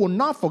that God will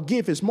not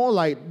forgive. It's more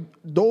like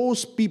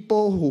those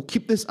people who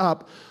keep this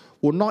up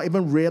will not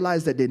even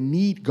realize that they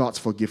need God's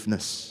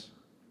forgiveness.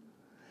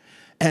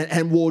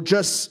 And will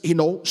just,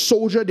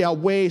 soldier their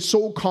way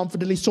so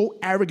confidently, so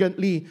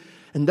arrogantly.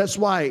 And that's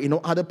why,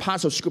 other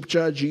parts of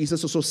Scripture,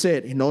 Jesus also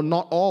said,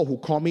 not all who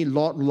call me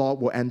Lord, Lord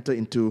will enter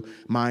into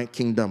my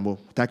kingdom. We'll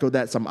tackle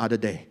that some other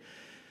day.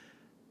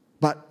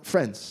 But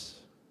friends,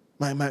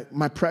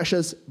 my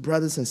precious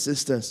brothers and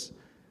sisters,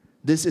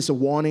 this is a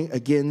warning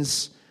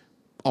against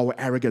our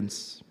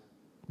arrogance.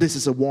 This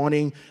is a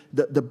warning,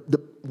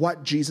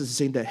 what Jesus is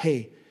saying that,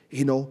 hey,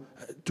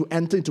 to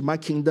enter into my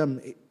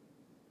kingdom,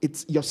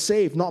 you're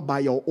saved not by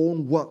your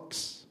own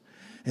works.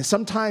 And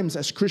sometimes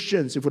as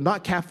Christians, if we're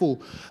not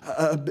careful,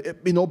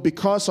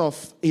 because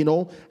of,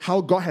 how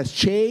God has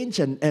changed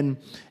and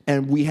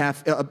we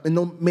have,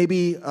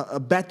 maybe a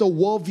better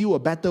worldview, a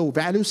better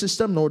value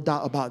system, no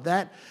doubt about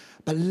that.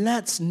 But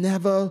let's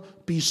never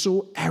be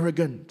so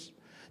arrogant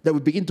that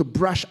we begin to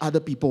brush other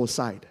people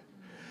aside,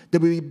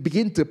 that we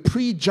begin to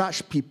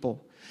prejudge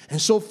people. And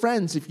so,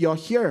 friends, if you're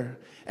here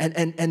and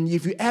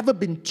if you've ever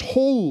been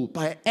told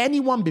by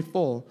anyone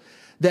before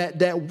that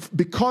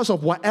because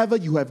of whatever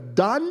you have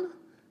done,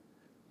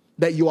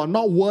 that you are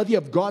not worthy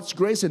of God's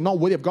grace and not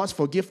worthy of God's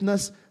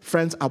forgiveness,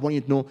 friends, I want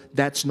you to know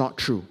that's not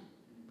true.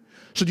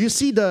 So do you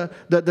see the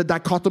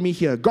dichotomy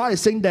here? God is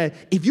saying that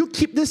if you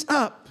keep this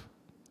up,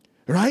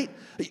 right,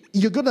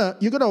 you're gonna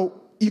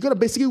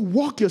basically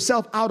walk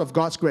yourself out of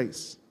God's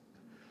grace.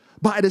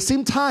 But at the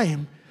same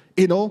time,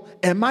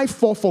 am I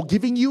for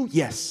forgiving you?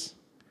 Yes.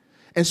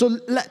 And so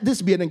let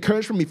this be an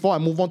encouragement before I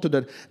move on to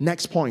the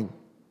next point.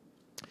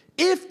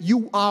 If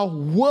you are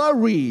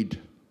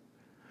worried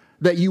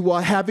that you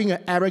are having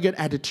an arrogant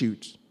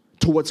attitude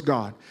towards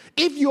God,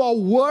 if you are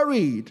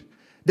worried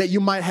that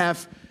you might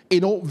have,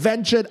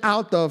 ventured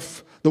out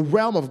of the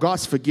realm of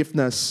God's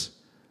forgiveness,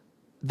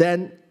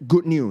 then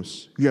good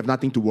news, you have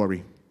nothing to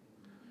worry.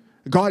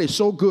 God is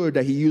so good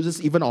that He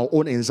uses even our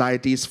own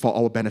anxieties for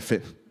our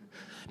benefit.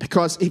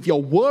 Because if you're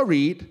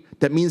worried,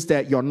 that means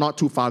that you're not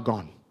too far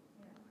gone.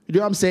 You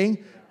know what I'm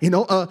saying?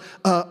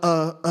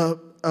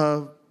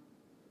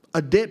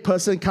 A dead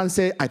person can't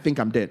say, I think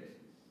I'm dead.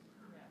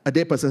 A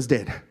dead person's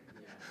dead.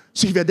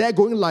 So if you're there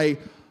going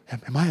like,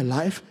 am I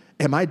alive?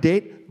 Am I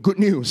dead? Good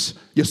news,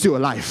 you're still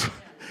alive.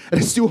 And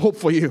there's still hope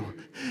for you.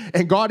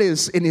 And God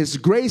is, in His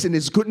grace and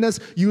His goodness,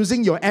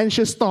 using your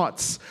anxious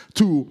thoughts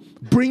to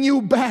bring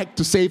you back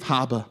to safe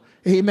harbor.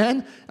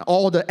 Amen?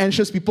 All the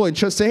anxious people in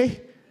church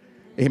say,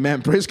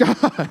 amen. Praise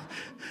God.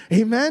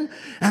 Amen?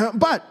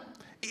 But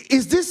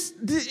is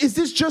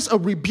this just a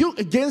rebuke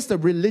against the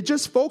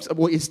religious folks?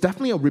 Well, it's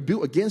definitely a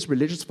rebuke against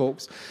religious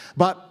folks.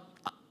 But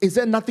is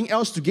there nothing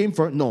else to gain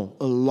for it? No,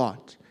 a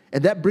lot.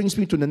 And that brings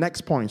me to the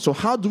next point. So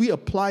how do we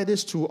apply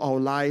this to our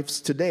lives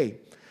today?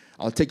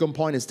 Our take-home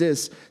point is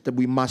this, that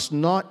we must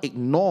not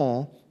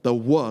ignore the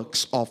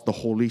works of the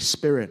Holy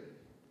Spirit.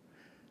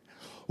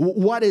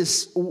 What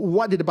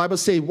did the Bible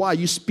say? Why are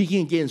you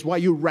speaking against? Why are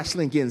you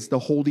wrestling against the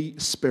Holy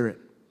Spirit?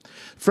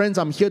 Friends,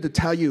 I'm here to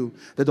tell you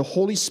that the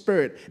Holy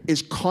Spirit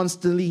is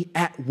constantly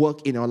at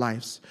work in our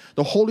lives.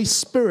 The Holy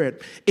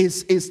Spirit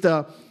is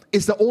the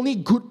only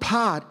good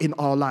part in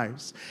our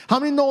lives. How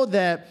many know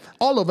that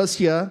all of us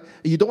here,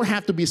 you don't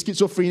have to be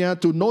schizophrenia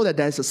to know that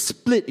there's a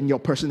split in your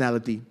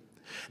personality.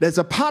 There's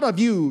a part of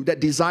you that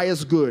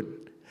desires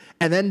good.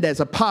 And then there's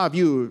a part of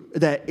you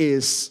that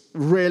is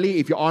really,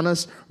 if you're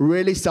honest,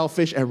 really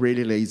selfish and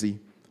really lazy.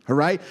 All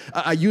right?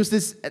 I used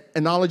this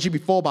analogy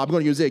before, but I'm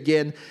going to use it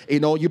again.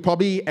 You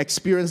probably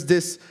experienced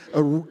this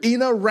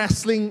inner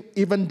wrestling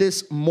even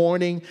this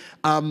morning.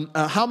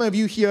 How many of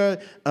you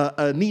here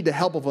need the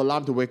help of an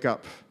alarm to wake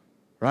up?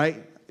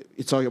 Right?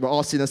 It's all, we're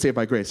all sinners saved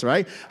by grace,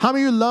 right? How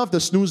many of you love the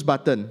snooze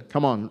button?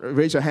 Come on,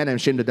 raise your hand and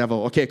shame the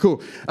devil. Okay,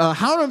 cool.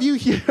 How many of you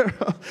here,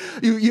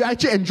 you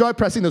actually enjoy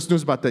pressing the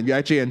snooze button? You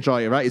actually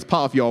enjoy it, right? It's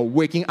part of your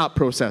waking up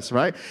process,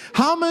 right?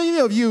 How many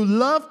of you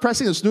love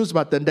pressing the snooze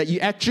button that you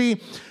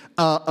actually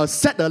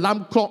set the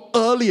alarm clock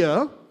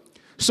earlier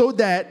so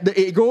that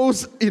it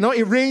goes,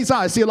 it rings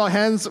out? I see a lot of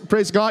hands,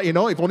 praise God,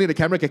 if only the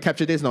camera can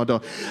capture this. No.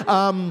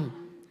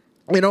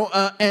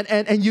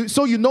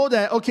 So you know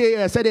that,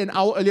 okay, I set it an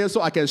hour earlier so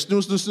I can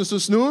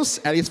snooze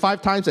at least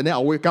 5 times, and then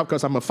I'll wake up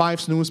because I'm a 5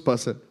 snooze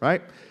person,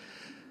 right?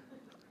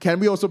 Can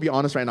we also be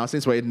honest right now,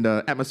 since we're in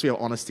the atmosphere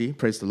of honesty,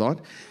 praise the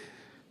Lord,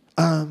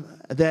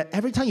 that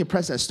every time you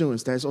press that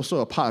snooze, there's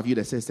also a part of you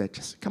that says that,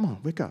 just come on,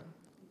 wake up.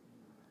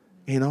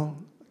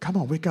 Come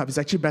on, wake up. It's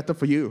actually better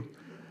for you.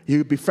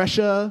 You'll be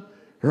fresher,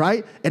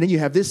 right? And then you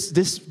have this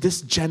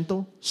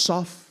gentle,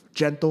 soft,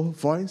 gentle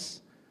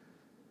voice.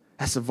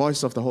 That's the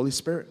voice of the Holy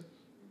Spirit.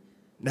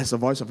 That's the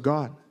voice of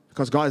God.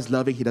 Because God is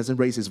loving, He doesn't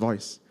raise His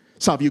voice.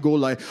 Some of you go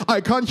like,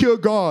 I can't hear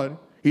God.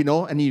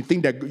 And you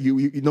think that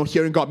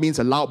hearing God means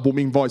a loud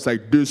booming voice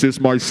like, this is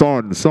my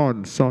son.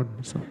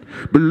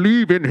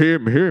 Believe in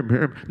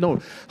him. No,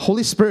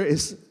 Holy Spirit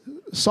is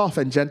soft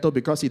and gentle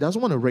because He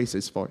doesn't want to raise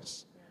His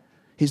voice.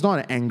 He's not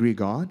an angry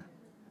God.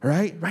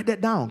 Right? Write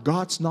that down.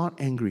 God's not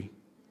angry.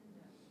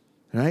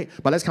 Right?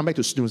 But let's come back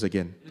to snooze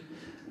again.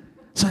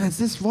 So there's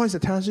this voice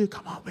that tells you,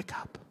 come on, wake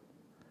up.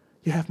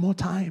 You have more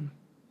time.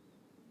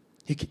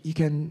 You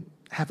can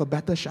have a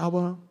better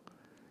shower.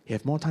 You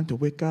have more time to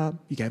wake up.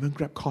 You can even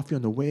grab coffee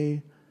on the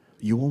way.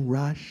 You won't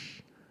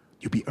rush.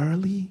 You'll be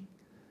early.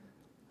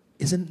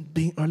 Isn't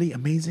being early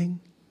amazing?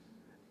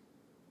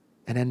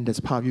 And then there's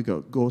part of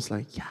you goes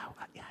like, yeah.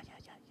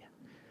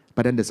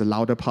 But then there's a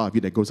louder part of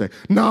you that goes like,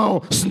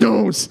 no,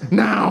 snooze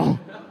now.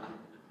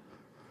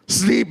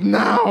 Sleep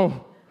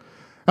now.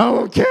 I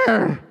don't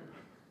care.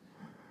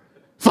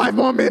 5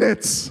 more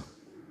minutes.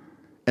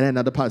 And then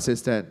another part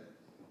says that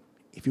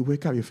if you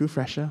wake up, you feel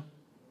fresher.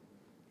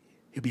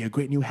 It'll be a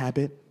great new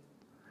habit.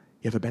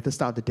 You have a better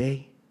start of the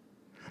day.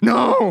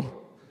 No!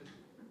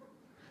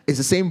 It's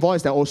the same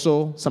voice that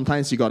also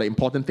sometimes you got an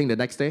important thing the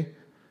next day.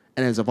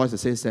 And there's a voice that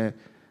says that,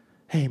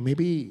 hey,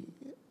 maybe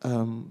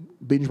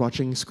binge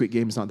watching Squid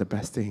Game is not the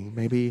best thing.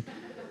 Maybe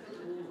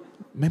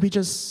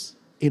just,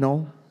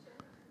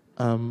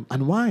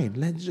 unwind.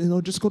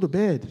 Just go to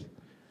bed.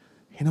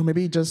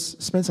 Maybe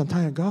just spend some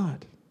time with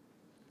God.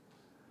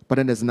 But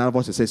then there's another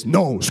voice that says,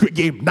 no, Squid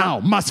Game, now,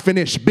 must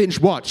finish, binge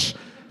watch.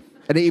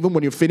 And then even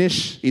when you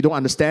finish, you don't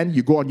understand,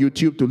 you go on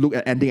YouTube to look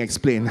at ending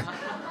explain.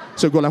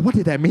 So you go like, what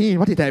did that mean?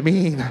 What did that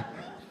mean?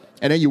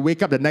 And then you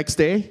wake up the next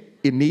day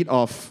in need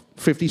of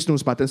 50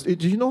 snooze buttons.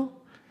 Do you know?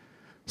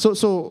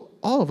 So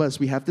all of us,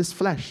 we have this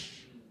flesh.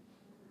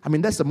 I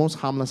mean, that's the most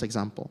harmless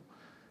example.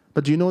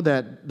 But do you know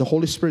that the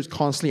Holy Spirit is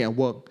constantly at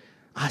work,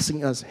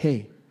 asking us,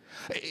 hey,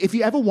 if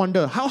you ever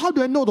wonder, how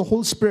do I know the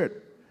Holy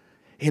Spirit?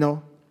 It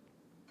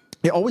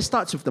always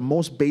starts with the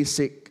most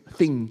basic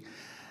thing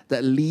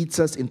that leads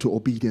us into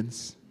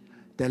obedience,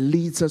 that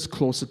leads us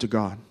closer to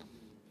God.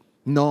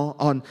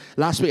 On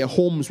last week at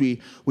Homes, we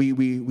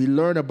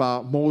learned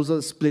about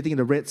Moses splitting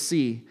the Red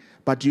Sea.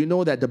 But do you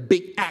know that the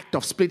big act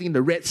of splitting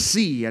the Red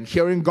Sea and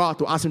hearing God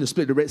to ask him to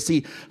split the Red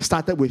Sea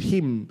started with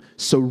him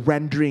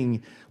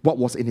surrendering what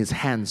was in his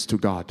hands to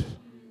God?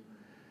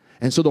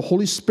 And so the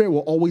Holy Spirit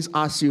will always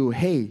ask you,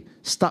 hey,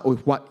 start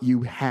with what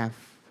you have.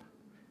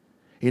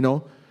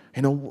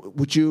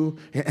 Would you?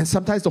 And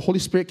sometimes the Holy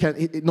Spirit can,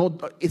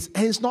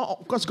 it's not,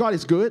 because God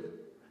is good.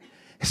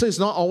 So it's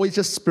not always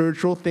just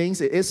spiritual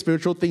things. It is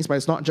spiritual things, but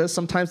it's not just.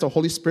 Sometimes the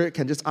Holy Spirit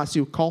can just ask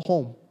you, call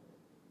home.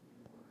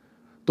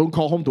 Don't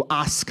call home to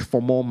ask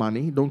for more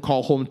money. Don't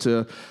call home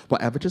to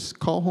whatever. Just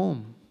call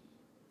home.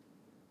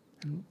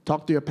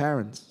 Talk to your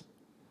parents.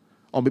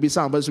 Or maybe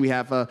some of us, we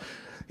have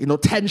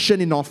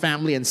tension in our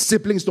family and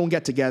siblings don't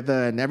get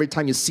together. And every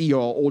time you see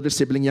your older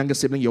sibling, younger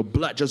sibling, your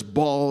blood just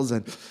boils.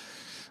 And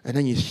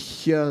then you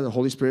hear the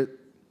Holy Spirit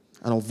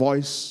and a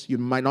voice. You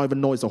might not even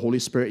know it's the Holy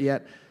Spirit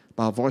yet.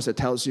 But a voice that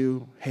tells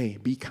you, hey,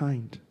 be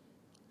kind.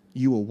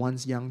 You were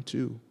once young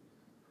too.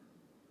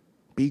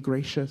 Be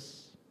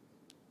gracious.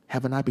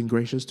 Haven't I been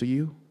gracious to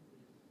you?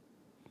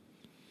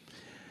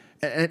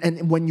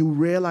 And when you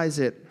realize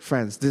it,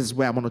 friends, this is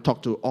where I want to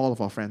talk to all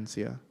of our friends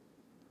here,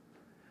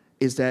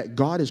 is that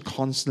God is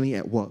constantly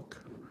at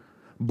work,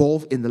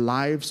 both in the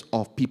lives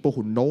of people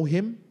who know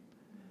him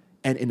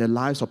and in the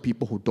lives of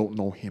people who don't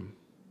know him.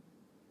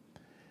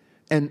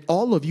 And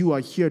all of you are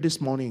here this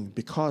morning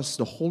because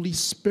the Holy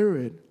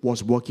Spirit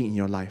was working in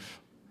your life.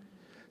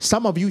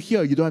 Some of you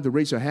here, you don't have to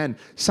raise your hand.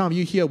 Some of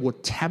you here were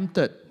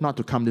tempted not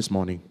to come this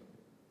morning.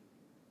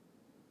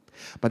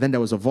 But then there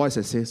was a voice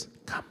that says,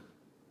 come.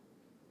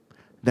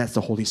 That's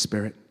the Holy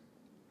Spirit.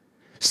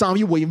 Some of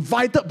you were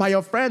invited by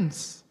your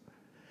friends.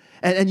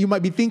 And you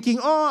might be thinking,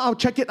 I'll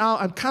check it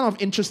out. I'm kind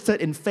of interested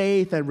in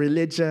faith and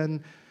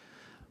religion.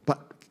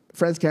 But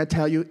friends, can I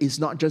tell you, it's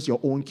not just your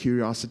own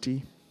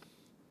curiosity.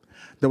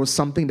 There was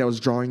something that was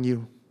drawing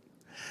you.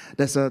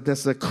 There's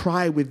a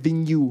cry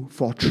within you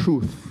for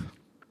truth,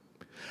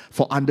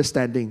 for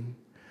understanding,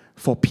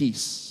 for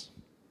peace.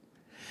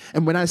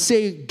 And when I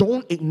say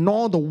don't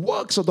ignore the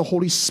works of the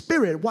Holy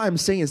Spirit, what I'm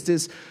saying is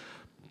this: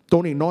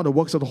 don't ignore the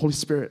works of the Holy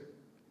Spirit.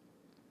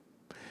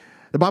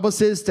 The Bible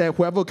says that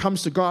whoever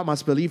comes to God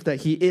must believe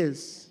that he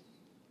is.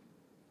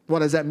 What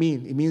does that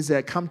mean? It means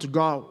that come to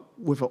God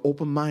with an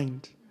open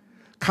mind.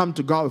 Come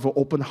to God with an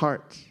open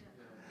heart.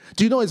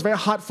 Do you know it's very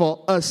hard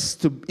for us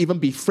to even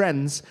be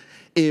friends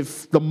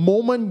if the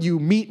moment you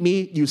meet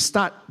me, you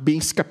start being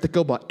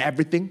skeptical about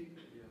everything?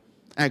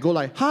 And I go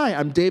like, hi,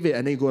 I'm David.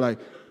 And then you go like,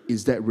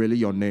 is that really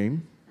your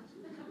name?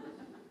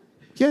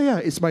 Yeah,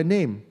 it's my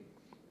name.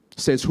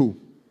 Says who?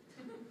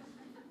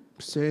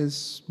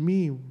 Says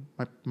me,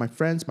 my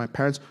friends, my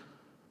parents.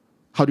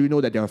 How do you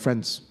know that they are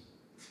friends?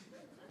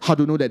 How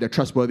do you know that they're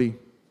trustworthy?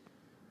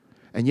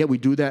 And yet we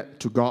do that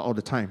to God all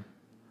the time.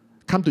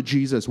 Come to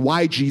Jesus.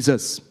 Why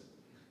Jesus?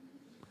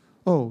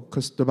 Oh,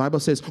 because the Bible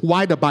says.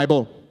 Why the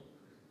Bible?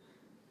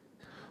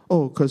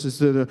 Oh, because it's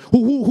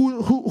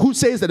who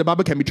says that the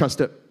Bible can be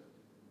trusted?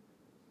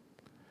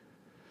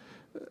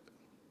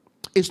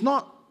 It's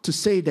not to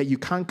say that you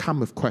can't come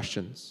with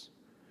questions.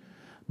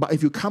 But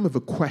if you come with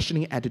a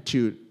questioning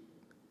attitude,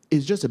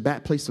 it's just a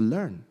bad place to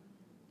learn.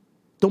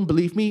 Don't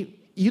believe me?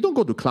 You don't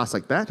go to class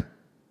like that,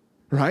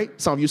 right?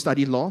 Some of you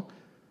study law,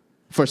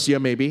 first year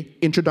maybe,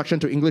 introduction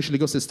to English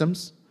legal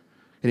systems.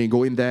 And you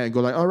go in there and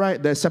go like, all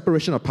right, there's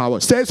separation of power.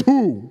 Says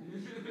who?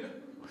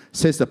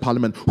 Says the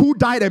parliament. Who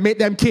died and made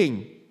them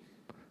king?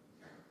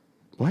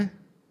 What?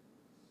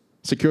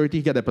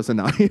 Security, get that person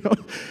out.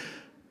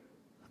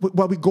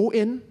 But we go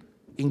in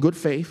good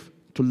faith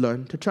to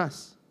learn to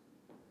trust.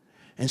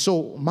 And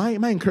so my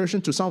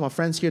encouragement to some of our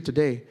friends here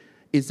today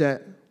is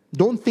that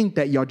don't think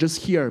that you're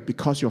just here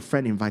because your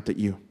friend invited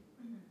you.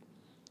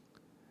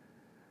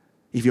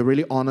 If you're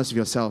really honest with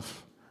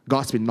yourself,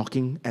 God's been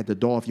knocking at the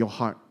door of your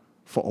heart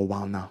for a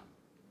while now.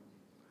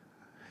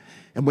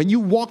 And when you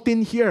walked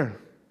in here,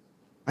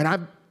 and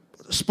I've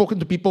spoken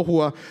to people who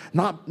are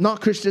not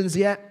Christians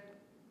yet,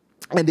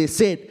 and they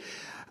said,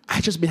 I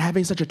just been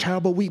having such a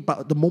terrible week,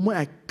 but the moment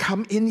I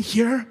come in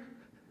here,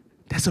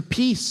 there's a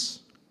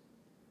peace.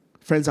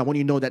 Friends, I want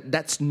you to know that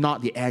that's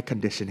not the air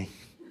conditioning,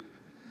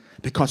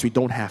 because we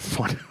don't have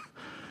fun.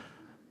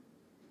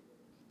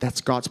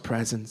 That's God's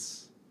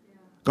presence.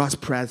 God's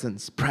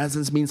presence.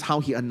 Presence means how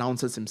he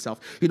announces himself.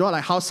 You know,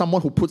 like how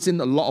someone who puts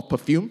in a lot of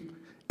perfume,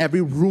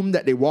 every room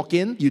that they walk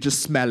in, you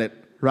just smell it,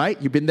 right?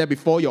 You've been there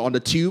before, you're on the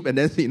tube, and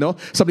then,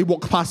 somebody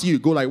walks past you, you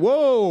go like,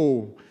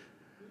 whoa.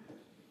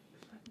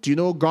 Do you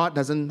know God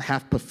doesn't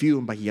have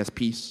perfume, but he has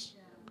peace?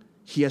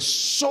 He has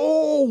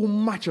so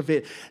much of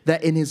it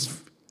that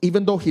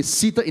even though he's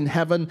seated in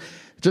heaven,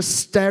 just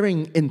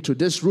staring into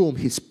this room,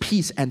 his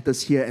peace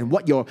enters here. And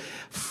what you're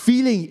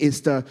feeling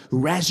is the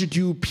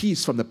residue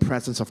peace from the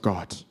presence of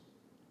God.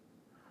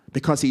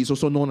 Because he is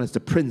also known as the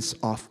Prince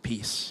of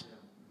Peace.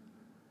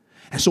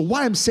 And so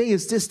what I'm saying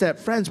is this, that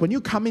friends, when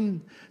you come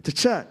in to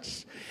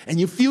church and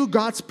you feel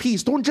God's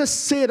peace, don't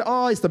just say it,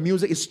 oh, it's the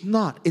music. It's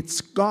not. It's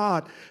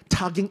God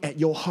tugging at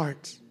your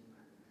heart.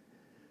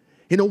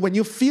 When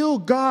you feel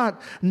God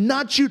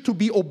nudge you to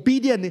be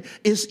obedient,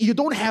 you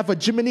don't have a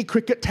Jiminy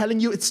Cricket telling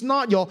you it's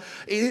not your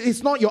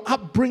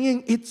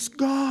upbringing, it's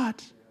God.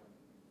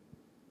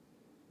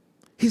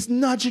 He's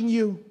nudging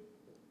you.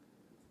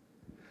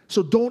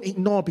 So don't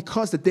ignore,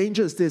 because the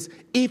danger is this: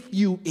 if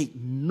you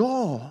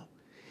ignore,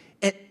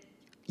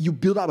 you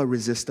build up a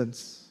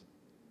resistance.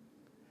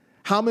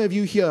 How many of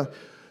you here,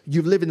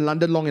 you've lived in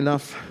London long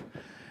enough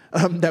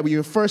that when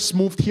you first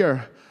moved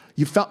here,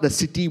 you felt the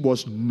city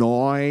was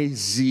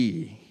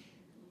noisy.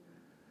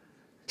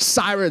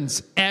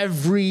 Sirens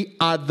every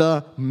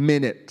other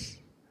minute.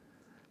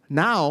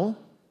 Now,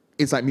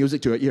 it's like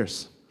music to your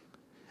ears.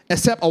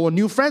 Except our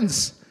new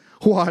friends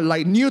who are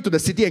like new to the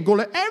city and go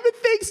like,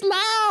 everything's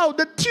loud.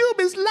 The tube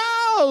is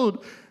loud.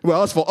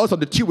 Well, as for us on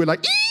the tube, we're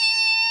like,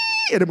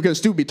 ee! And then we can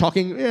still be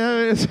talking.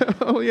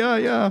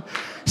 Yeah.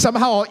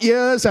 Somehow our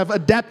ears have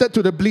adapted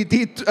to the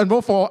bleaty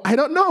and for, I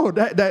don't know,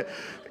 that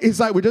it's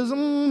like we just,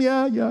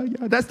 yeah.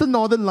 That's the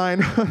northern line.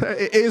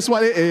 It is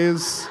what it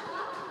is.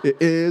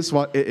 It is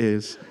what it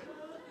is.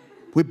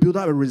 We build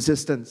up a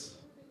resistance.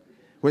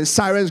 When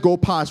sirens go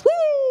past,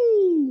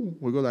 woo!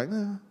 We go like,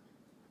 ah.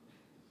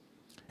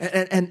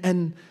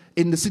 And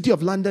in the city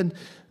of London,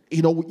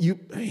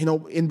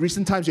 in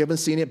recent times you haven't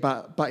seen it,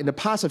 but in the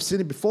past I've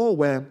seen it before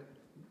where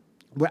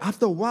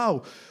after a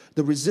while,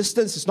 the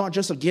resistance is not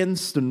just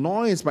against the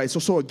noise, but it's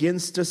also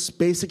against just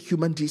basic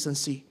human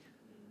decency.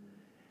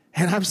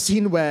 And I've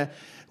seen where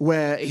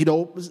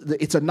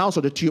it's announced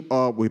on the tube,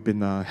 we've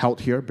been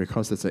held here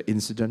because there's an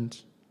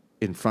incident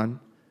in front.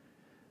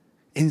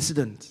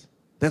 Incident.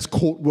 That's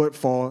code word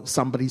for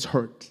somebody's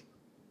hurt.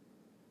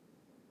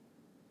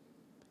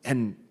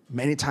 And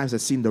many times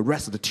I've seen the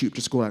rest of the tube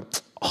just go like,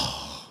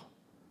 oh.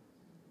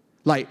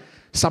 Like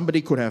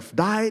somebody could have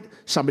died,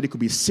 somebody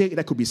could be sick,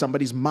 that could be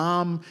somebody's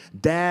mom,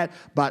 dad,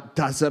 but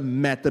doesn't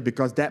matter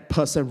because that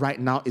person right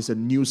now is a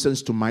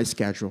nuisance to my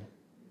schedule.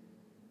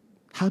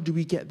 How do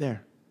we get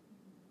there?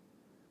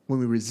 When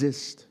we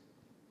resist.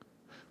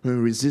 When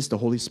we resist the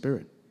Holy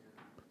Spirit.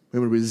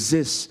 When we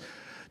resist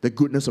the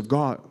goodness of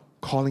God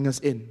calling us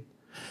in.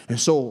 And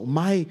so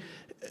my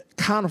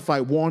kind of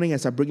like warning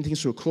as I bring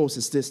things to a close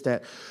is this,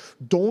 that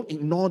don't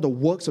ignore the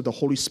works of the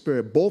Holy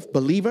Spirit. Both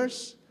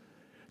believers,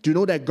 do you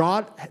know that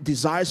God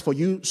desires for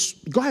you,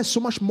 God has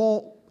so much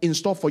more in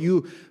store for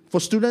you. For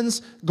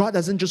students, God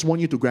doesn't just want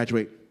you to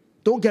graduate.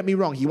 Don't get me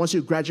wrong. He wants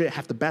you to graduate,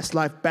 have the best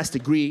life, best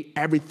degree,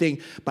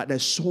 everything. But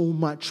there's so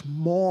much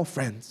more,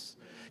 friends.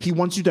 He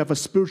wants you to have a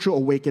spiritual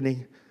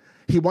awakening.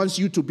 He wants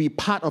you to be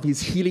part of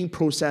his healing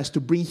process, to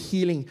bring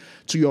healing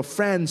to your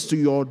friends, to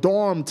your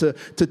dorm, to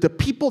the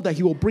people that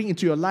he will bring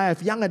into your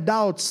life. Young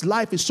adults,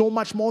 life is so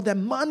much more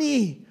than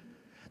money.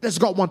 Does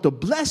God want to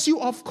bless you?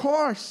 Of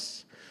course.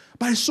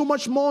 But it's so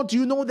much more. Do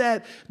you know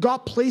that God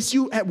placed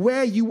you at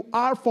where you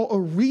are for a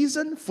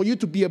reason? For you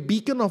to be a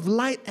beacon of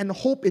light and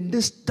hope in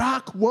this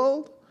dark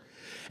world?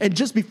 And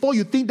just before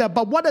you think that,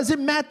 but what does it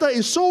matter?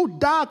 It's so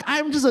dark.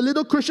 I'm just a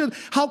little Christian.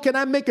 How can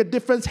I make a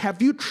difference?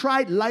 Have you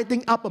tried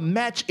lighting up a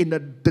match in the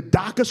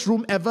darkest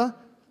room ever?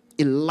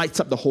 It lights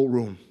up the whole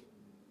room.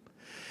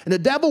 And the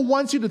devil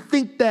wants you to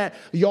think that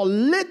your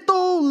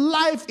little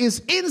life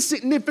is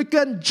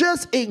insignificant.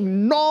 Just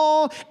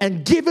ignore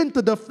and give in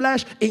to the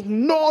flesh.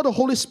 Ignore the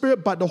Holy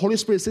Spirit. But the Holy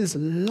Spirit says,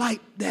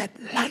 light that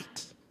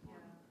light.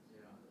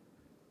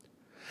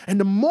 And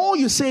the more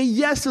you say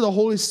yes to the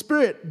Holy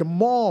Spirit, the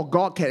more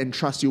God can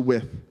entrust you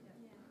with.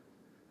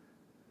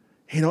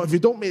 If you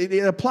don't,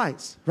 it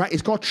applies, right?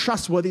 It's called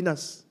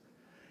trustworthiness.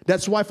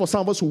 That's why for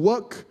some of us who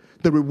work,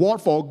 the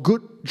reward for a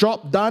good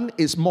job done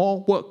is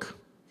more work.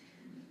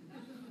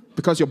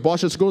 Because your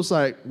boss just goes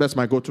like, that's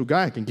my go-to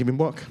guy, I can give him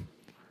work.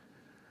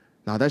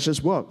 Now that's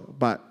just work.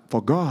 But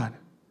for God,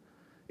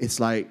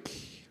 it's like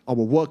our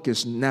work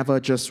is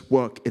never just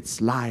work, it's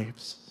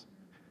lives.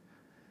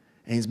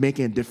 And he's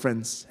making a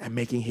difference and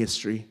making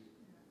history.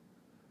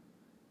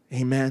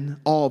 Amen.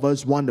 All of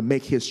us want to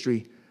make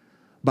history.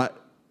 But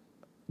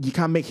you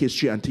can't make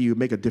history until you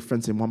make a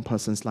difference in one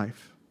person's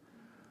life.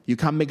 You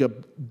can't make a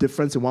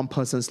difference in one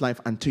person's life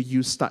until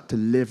you start to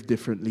live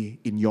differently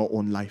in your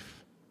own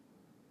life.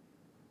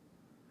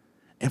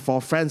 And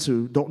for friends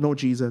who don't know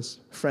Jesus,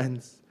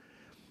 friends,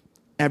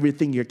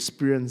 everything you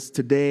experience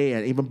today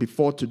and even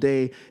before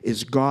today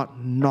is God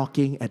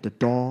knocking at the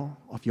door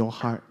of your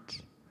heart,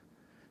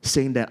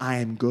 saying that I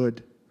am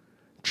good.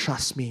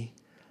 Trust me.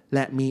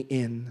 Let me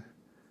in.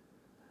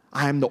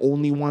 I am the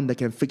only one that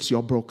can fix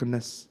your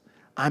brokenness.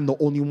 I'm the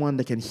only one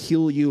that can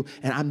heal you,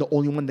 and I'm the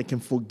only one that can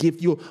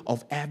forgive you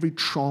of every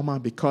trauma,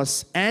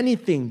 because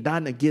anything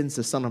done against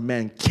the Son of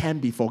Man can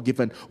be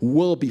forgiven,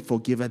 will be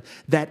forgiven.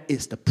 That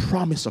is the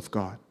promise of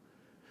God.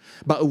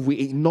 But if we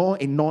ignore,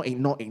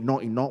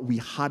 we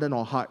harden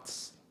our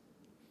hearts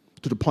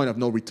to the point of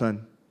no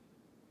return.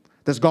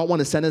 Does God want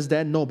to send us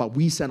there? No, but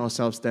we send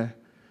ourselves there.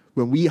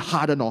 When we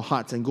harden our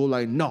hearts and go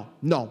like, no,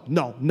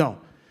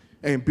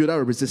 and build up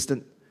a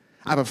resistance.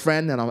 I have a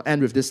friend, and I'll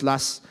end with this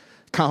last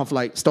kind of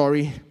like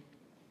story,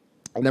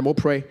 and then we'll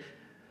pray.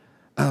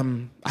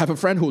 I have a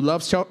friend who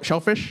loves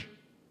shellfish,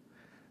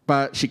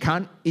 but she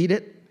can't eat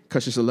it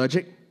because she's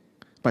allergic.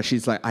 But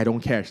she's like, I don't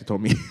care, she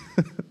told me.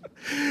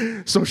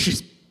 So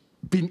she's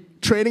been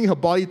training her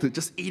body to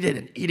just eat it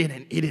and eat it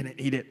and eat it and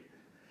eat it.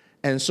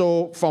 And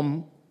so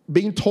from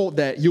being told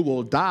that you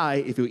will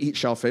die if you eat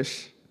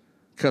shellfish,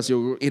 because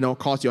you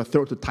cause your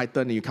throat to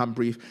tighten and you can't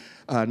breathe,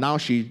 now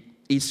she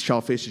eats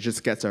shellfish, she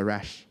just gets a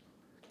rash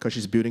because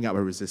she's building up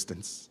a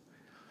resistance.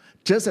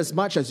 Just as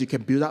much as you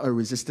can build up a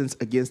resistance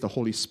against the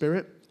Holy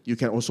Spirit, you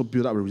can also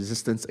build up a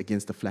resistance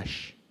against the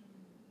flesh.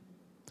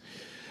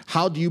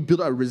 How do you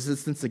build up a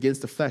resistance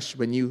against the flesh?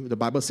 When the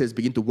Bible says,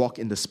 begin to walk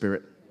in the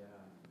Spirit. Yeah.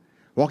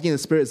 Walking in the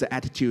Spirit is an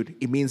attitude.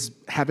 It means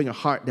having a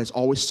heart that's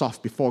always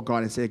soft before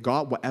God and say,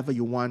 God, whatever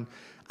you want,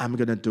 I'm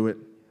going to do it.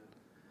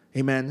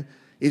 Amen.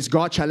 Is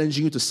God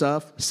challenging you to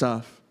serve?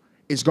 Serve.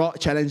 Is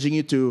God challenging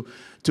you to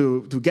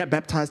get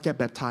baptized? Get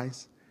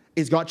baptized.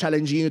 Is God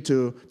challenging you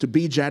to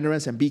be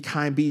generous and be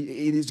kind?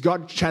 Is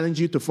God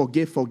challenging you to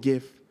forgive?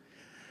 Forgive.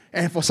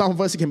 And for some of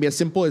us, it can be as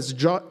simple as,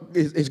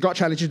 is God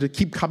challenging you to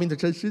keep coming to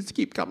church? Just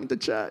keep coming to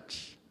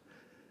church.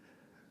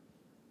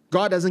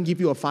 God doesn't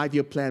give you a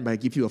 5-year plan, but He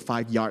gives you a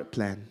 5-yard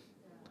plan.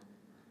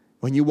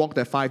 When you walk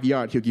that 5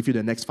 yard, He'll give you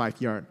the next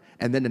 5 yard,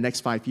 and then the next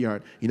 5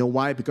 yard. You know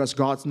why? Because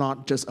God's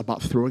not just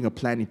about throwing a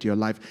plan into your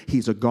life.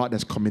 He's a God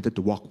that's committed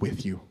to walk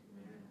with you.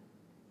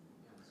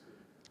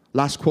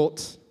 Last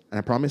quote, and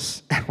I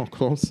promise, and I'll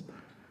close.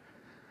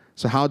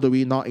 So how do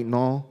we not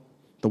ignore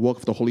the work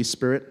of the Holy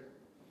Spirit?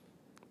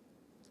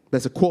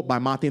 There's a quote by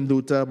Martin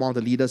Luther, one of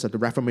the leaders of the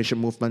Reformation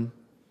movement.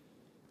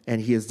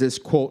 And he has this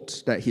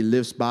quote that he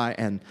lives by,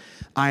 and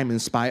I am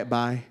inspired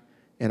by,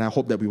 and I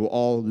hope that we will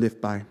all live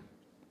by.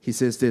 He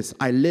says this: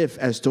 I live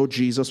as though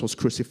Jesus was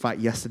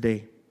crucified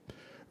yesterday,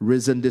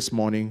 risen this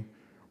morning,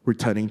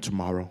 returning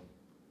tomorrow.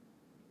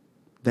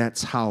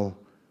 That's how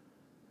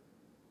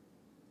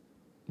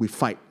we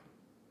fight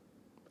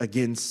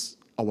against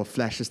our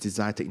flesh's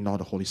desire to ignore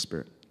the Holy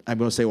Spirit. I'm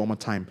going to say it one more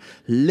time.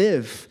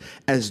 Live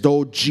as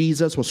though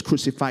Jesus was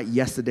crucified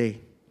yesterday,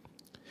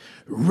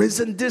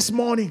 risen this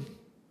morning,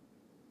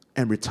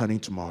 and returning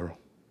tomorrow.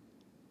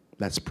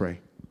 Let's pray.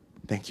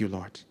 Thank you,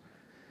 Lord.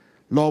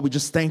 Lord, we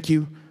just thank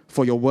you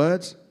for your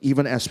word,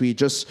 even as we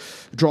just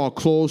draw a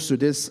close to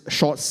this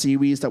short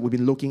series that we've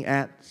been looking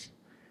at.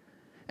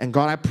 And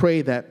God, I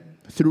pray that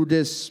through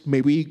this,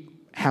 may we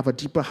have a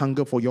deeper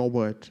hunger for your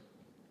word.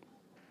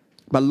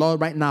 But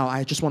Lord, right now,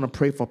 I just want to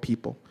pray for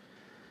people.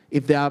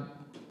 If there are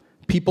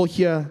people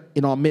here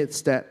in our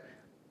midst that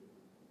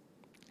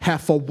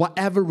have, for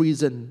whatever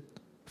reason,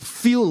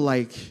 feel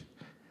like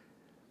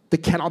they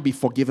cannot be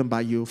forgiven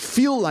by you,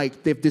 feel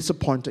like they've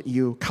disappointed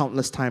you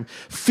countless times,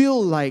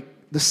 feel like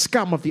the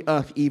scum of the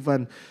earth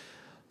even,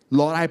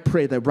 Lord, I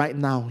pray that right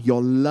now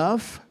your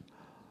love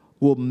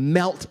will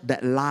melt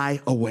that lie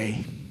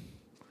away.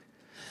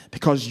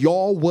 Because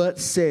your word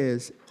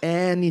says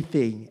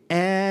anything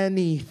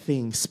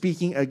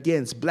speaking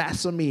against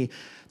blasphemy,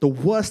 the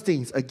worst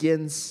things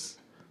against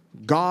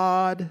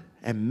God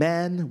and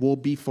man will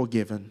be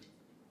forgiven.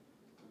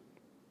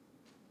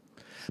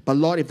 But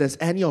Lord, if there's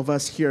any of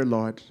us here,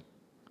 Lord,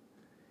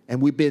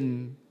 and we've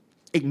been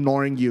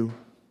ignoring you,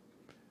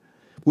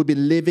 we've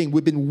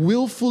been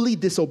willfully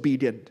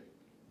disobedient,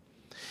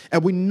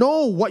 and we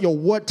know what your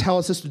word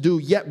tells us to do,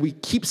 yet we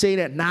keep saying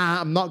that,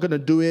 nah, I'm not going to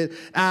do it.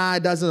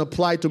 It doesn't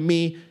apply to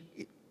me.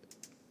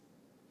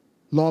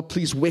 Lord,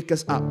 please wake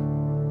us up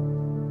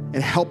and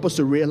help us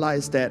to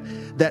realize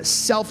that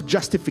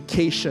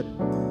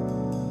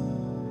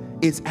self-justification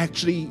is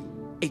actually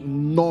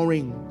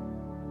ignoring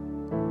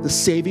the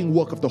saving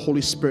work of the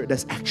Holy Spirit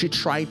that's actually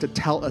trying to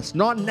tell us,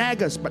 not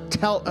nag us, but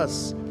tell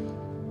us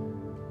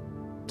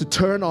to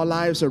turn our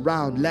lives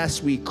around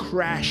lest we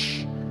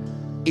crash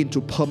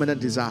into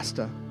permanent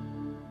disaster.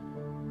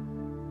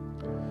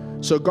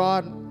 So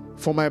God,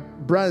 for my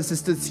brothers and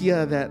sisters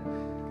here that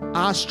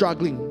are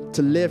struggling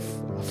to live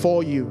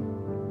for you,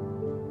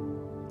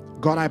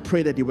 God, I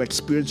pray that you will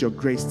experience your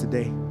grace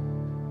today.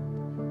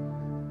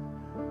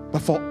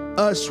 But for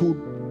us who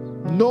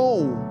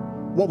know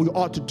what we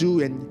ought to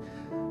do and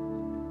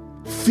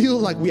feel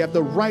like we have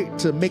the right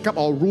to make up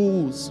our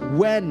rules,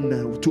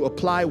 when to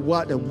apply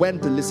what and when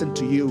to listen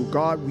to you.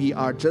 God, we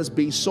are just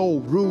being so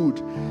rude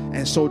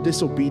and so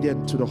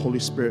disobedient to the Holy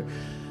Spirit.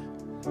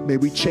 May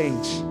we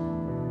change.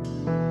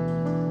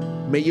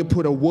 May you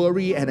put a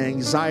worry and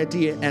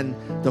anxiety and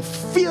the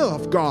fear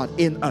of God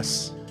in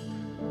us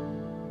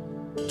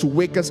to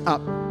wake us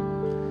up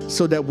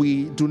so that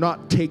we do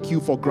not take you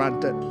for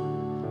granted.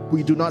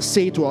 We do not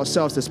say to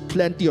ourselves, there's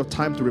plenty of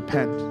time to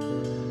repent.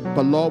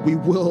 But Lord, we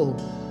will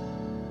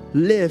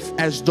live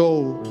as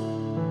though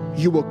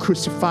you were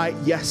crucified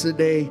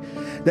yesterday,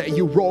 that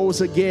you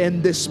rose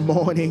again this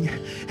morning,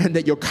 and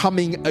that you're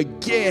coming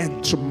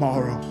again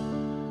tomorrow.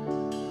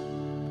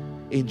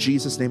 In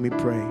Jesus' name we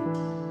pray.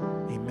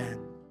 Amen.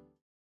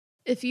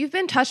 If you've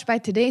been touched by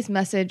today's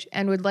message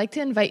and would like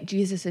to invite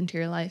Jesus into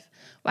your life,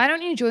 why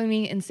don't you join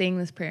me in saying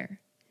this prayer?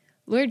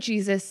 Lord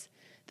Jesus,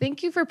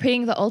 thank you for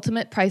paying the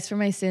ultimate price for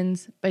my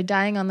sins by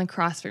dying on the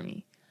cross for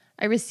me.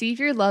 I receive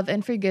your love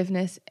and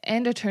forgiveness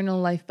and eternal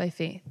life by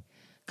faith.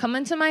 Come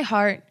into my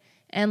heart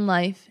and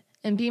life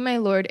and be my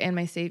Lord and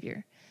my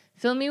Savior.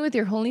 Fill me with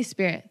your Holy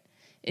Spirit.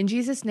 In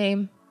Jesus'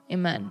 name,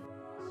 amen.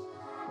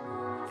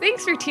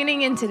 Thanks for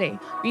tuning in today.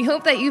 We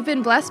hope that you've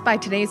been blessed by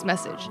today's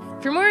message.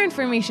 For more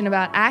information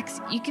about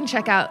Acts, you can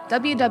check out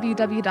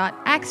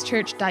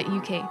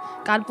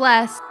www.actschurch.uk. God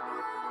bless.